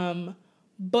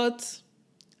 But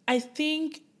I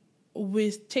think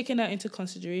with taking that into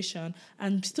consideration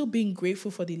and still being grateful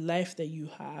for the life that you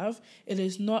have, it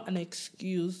is not an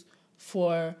excuse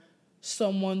for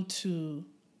someone to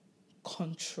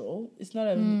control. It's not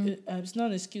it's not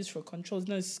an excuse for control. It's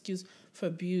not an excuse for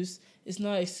abuse. It's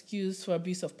not an excuse for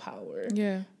abuse of power.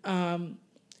 Yeah.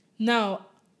 Now,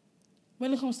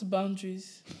 when it comes to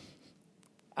boundaries,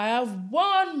 I have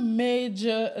one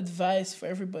major advice for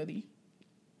everybody.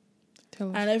 Tell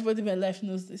us. And everybody in my life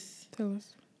knows this. Tell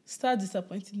us. Start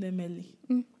disappointing them early.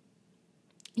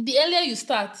 The earlier you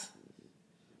start,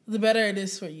 the better it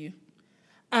is for you.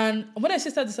 And when I say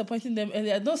start disappointing them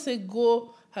early, I don't say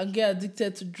go and get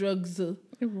addicted to drugs.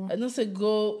 I don't say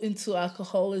go into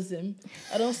alcoholism.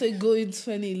 I don't say go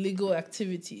into any illegal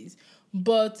activities.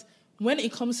 But when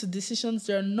it comes to decisions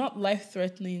that are not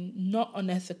life-threatening, not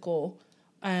unethical,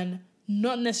 and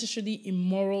not necessarily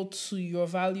immoral to your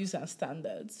values and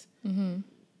standards,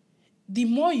 the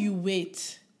more you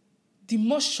wait, the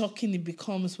more shocking it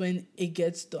becomes when it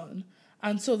gets done.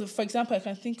 And so, for example, I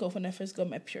can think of when I first got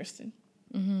my piercing.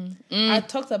 I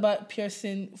talked about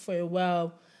piercing for a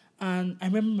while, and I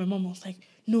remember my mom was like,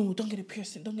 no, don't get a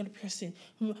piercing, don't get a piercing.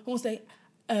 I was like,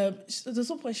 there's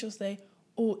one point she was like,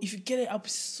 oh, if you get it, I'll be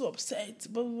so upset.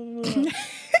 Blah, blah, blah, blah.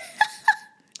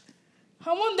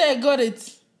 And one day I got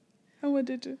it. And what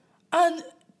did you? And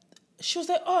she was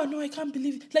like, oh, no, I can't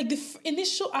believe it. Like, the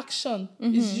initial action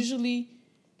is usually,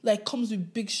 like, comes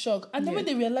with big shock. And then when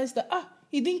they realized that,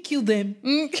 he didn't kill them.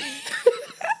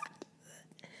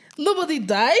 Nobody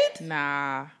died.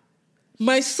 Nah.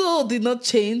 My soul did not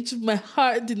change. My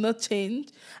heart did not change.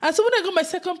 And so when I got my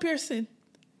second piercing,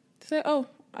 Say, oh,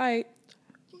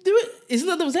 isn't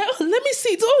that them say, oh, let me see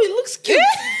it. Oh, it looks cute.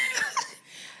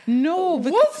 No,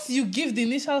 but Once you give the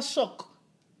initial shock,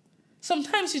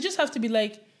 sometimes you just have to be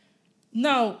like,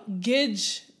 now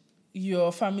gauge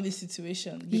your family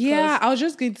situation. Because yeah, I was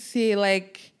just going to say,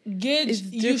 like, gauge,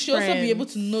 you should also be able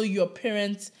to know your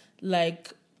parents,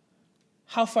 like,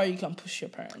 how far you can push your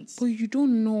parents. but you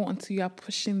don't know until you are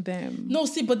pushing them. No,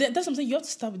 see, but that's something you have to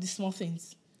start with the small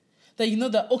things. That you know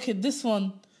that, okay, this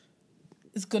one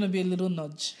is going to be a little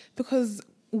nudge. Because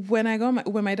when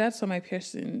my dad saw my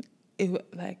piercing, it was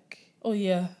like, Oh,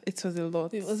 yeah. it was a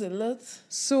lot. It was a lot.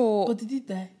 So But did he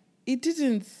die? it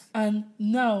didn't. And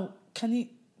now,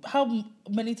 how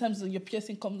many times does your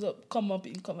piercing come up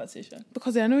in conversation?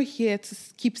 Because they're not here to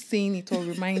keep saying it or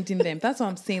reminding them. That's what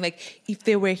I'm saying. Like, if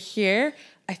they were here,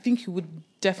 I think he would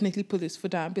definitely put his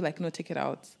foot down and be like, no, take it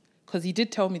out. Because he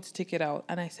did tell me to take it out.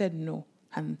 And I said no.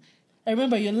 And I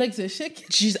remember your legs were shaking.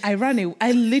 jeez, I ran away.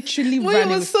 I literally Well, ran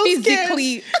you away. were so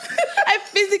Physically. I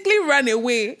physically ran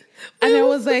away. And I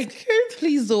was like, scared.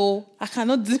 please, I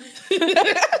cannot do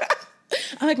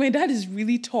I'm like, my dad is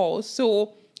really tall.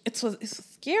 So it's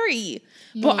scary.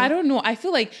 No. But I don't know. I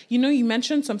feel like, you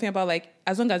mentioned something about like,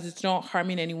 as long as it's not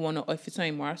harming anyone or if it's not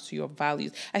immoral to your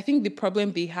values. I think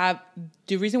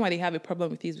the reason why they have a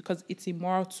problem with it is because it's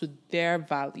immoral to their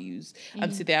values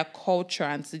and to their culture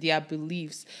and to their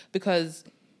beliefs. Because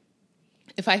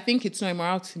if I think it's not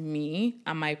immoral to me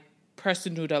and my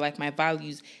personhood or like my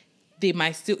values, it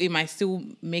might still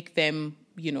make them,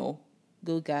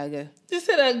 go gaga. You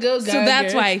said that go gaga. So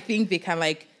that's why I think they can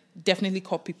like definitely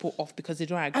cut people off because they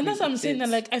don't agree. And that's what I'm saying. That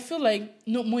That like I feel like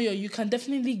no Moyo, you can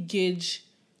definitely gauge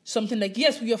something like,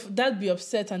 yes, your dad be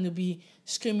upset and they'll be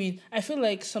screaming. I feel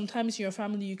like sometimes in your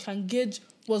family you can gauge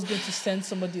what's going to send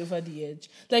somebody over the edge.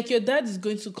 Like your dad is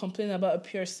going to complain about a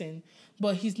piercing,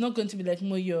 but he's not going to be like,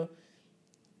 Moyo,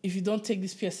 if you don't take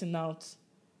this piercing out,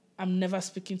 I'm never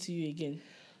speaking to you again.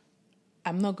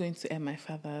 I'm not going to air my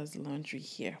father's laundry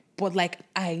here, but like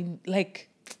I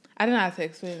don't know how to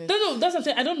explain it. No, that's what I'm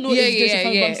saying. I don't know if there's a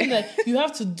family, but I'm saying like you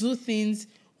have to do things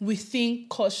within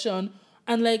caution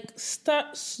and like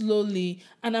start slowly.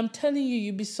 And I'm telling you,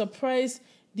 you'll be surprised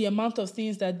the amount of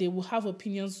things that they will have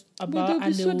opinions about. But they'll be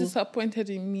and so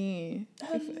disappointed in me.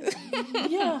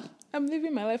 Yeah. I'm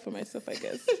living my life for myself, I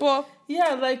guess. But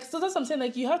yeah, like, so that's what I'm saying.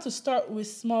 Like, you have to start with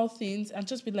small things and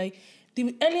just be like,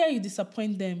 the earlier you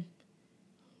disappoint them,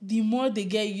 the more they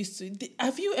get used to it.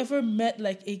 Have you ever met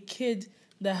like a kid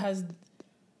that has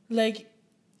like,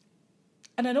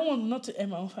 and I don't want not to air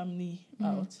my own family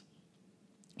out,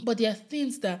 but there are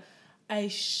things that I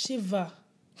shiver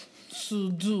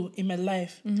to do in my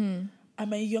life. And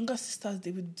my younger sisters,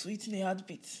 they would do it in a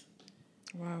heartbeat.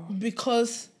 wow.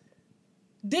 Because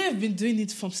they've been doing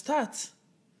it from start.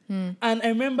 And I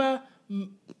remember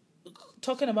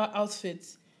talking about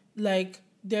outfits. Like,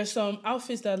 there's some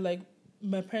outfits that, like,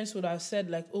 my parents would have said,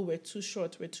 like, oh, we're too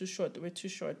short.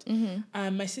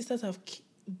 And my sisters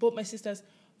both my sisters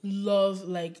love,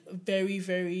 like, very,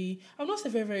 very, I'm not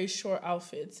saying very, very short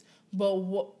outfits, but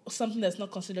something that's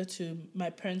not considered to my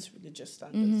parents' religious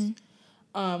standards.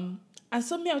 And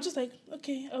so me, I was just like,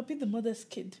 okay, I'll be the mother's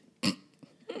kid.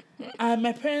 And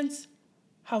my parents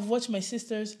have watched my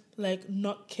sisters like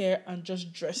not care and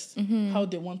just dress how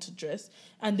they want to dress,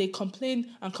 and they complain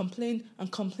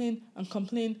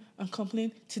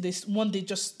till they one day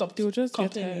just stopped. They will just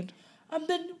complaining. And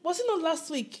then was it not last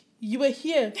week you were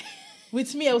here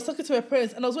with me? I was talking to my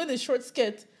parents and I was wearing a short skirt.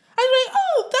 And you're like,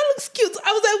 oh, that looks cute.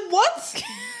 I was like, what?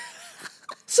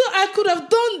 So I could have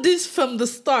done this from the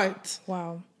start.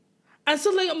 Wow. And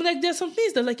so, like, I'm like, there's some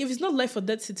things that, like, if it's not life or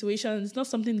death situation, it's not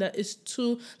something that is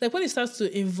too, like, when it starts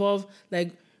to involve,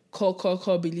 like,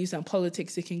 core beliefs and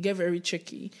politics, it can get very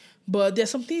tricky. But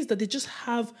there's some things that they just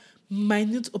have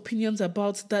minute opinions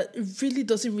about that really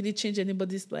doesn't really change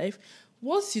anybody's life.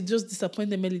 Once you just disappoint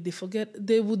them early, they forget,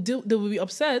 they will be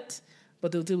upset,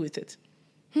 but they'll deal with it.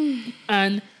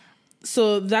 And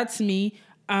so that's me.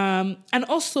 And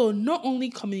also, not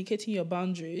only communicating your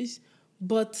boundaries,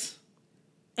 but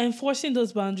enforcing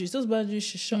those boundaries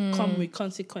should come with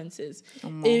consequences.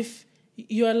 If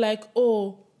you're like,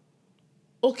 oh,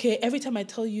 okay, every time I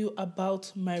tell you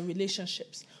about my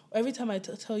relationships, or every time I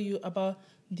tell you about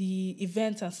the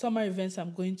events and summer events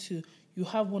I'm going to, you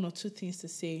have one or two things to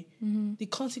say. The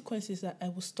consequence is that I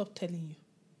will stop telling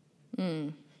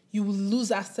you. You will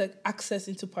lose access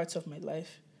into parts of my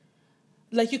life.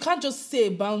 Like, you can't just say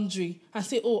a boundary and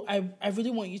say, oh, I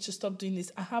really want you to stop doing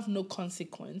this. I have no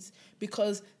consequence,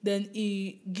 because then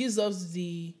it gives off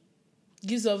the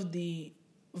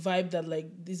vibe that, like,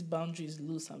 this boundary is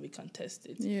loose and we can test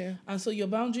it. Yeah. And so your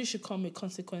boundary should come with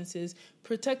consequences.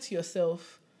 Protect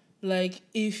yourself. Like,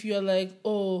 if you're like,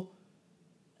 oh,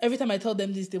 every time I tell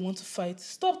them this, they want to fight,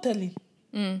 stop telling.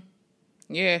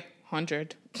 Yeah,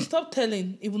 100. Stop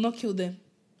telling. It will not kill them.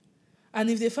 And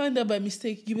if they find out by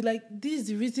mistake, you'll be like, this is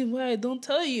the reason why I don't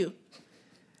tell you.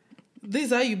 This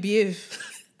is how you behave.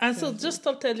 And so just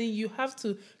stop telling. You have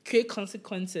to create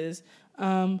consequences.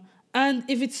 And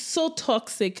if it's so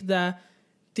toxic that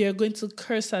they're going to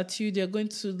curse at you, they're going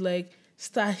to, like,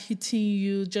 start hitting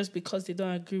you just because they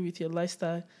don't agree with your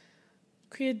lifestyle,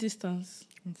 create distance.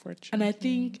 Unfortunately. And I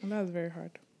think and that's very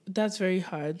hard. That's very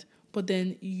hard. But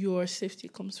then your safety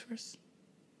comes first.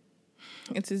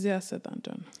 It's easier said than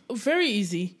done. Very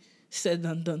easy said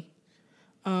than done.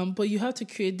 But you have to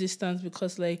create distance,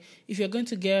 because, like, if you're going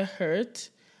to get hurt,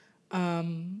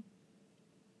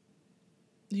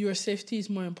 your safety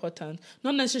is more important.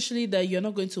 Not necessarily that you're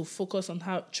not going to focus on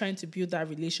trying to build that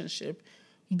relationship,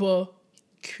 but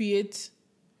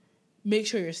make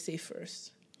sure you're safe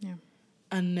first. Yeah.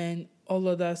 And then all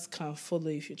others can follow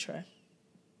if you try.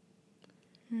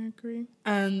 I agree.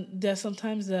 And there are some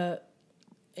times that,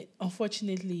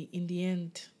 unfortunately, in the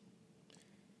end,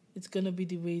 it's going to be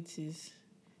the way it is.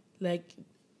 Like,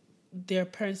 their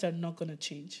parents are not going to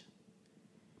change.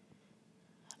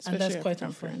 Especially, and that's quite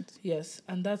unfortunate. Yes,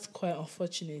 and that's quite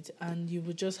unfortunate. And you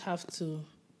would just have to,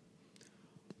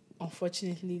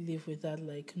 unfortunately, live with that,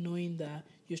 like, knowing that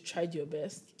you've tried your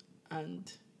best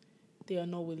and they are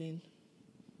not willing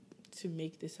to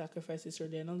make the sacrifices, or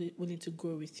they're not willing to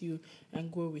grow with you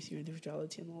and grow with your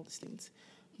individuality and all these things.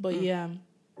 But yeah,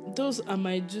 those are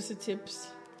my juicy tips.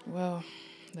 Well,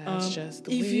 that's just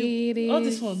the way it is. All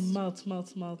this one, mouth.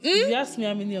 If you ask me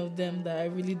how many of them that I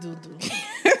really do.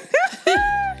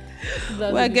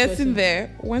 We're getting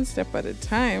there one step at a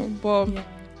time. But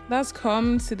that's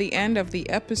come to the end of the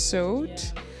episode.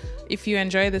 Yeah. If you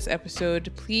enjoy this episode,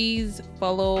 please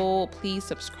follow, please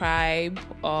subscribe.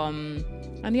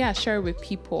 And yeah, share it with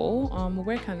people.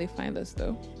 Where can they find us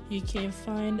though? You can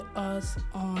find us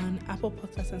on Apple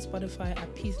Podcasts and Spotify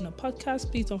at Peas in a Podcast.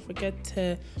 Please don't forget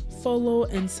to follow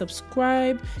and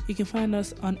subscribe. You can find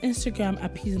us on Instagram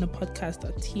at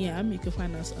peasinapodcast.tm. You can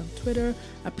find us on Twitter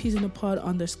at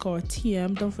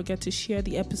peasinapod_tm. Don't forget to share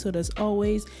the episode as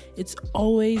always. It's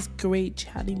always great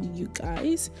chatting with you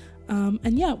guys.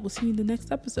 And yeah, we'll see you in the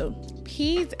next episode.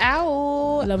 Peace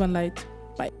out. Love and light.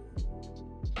 Bye.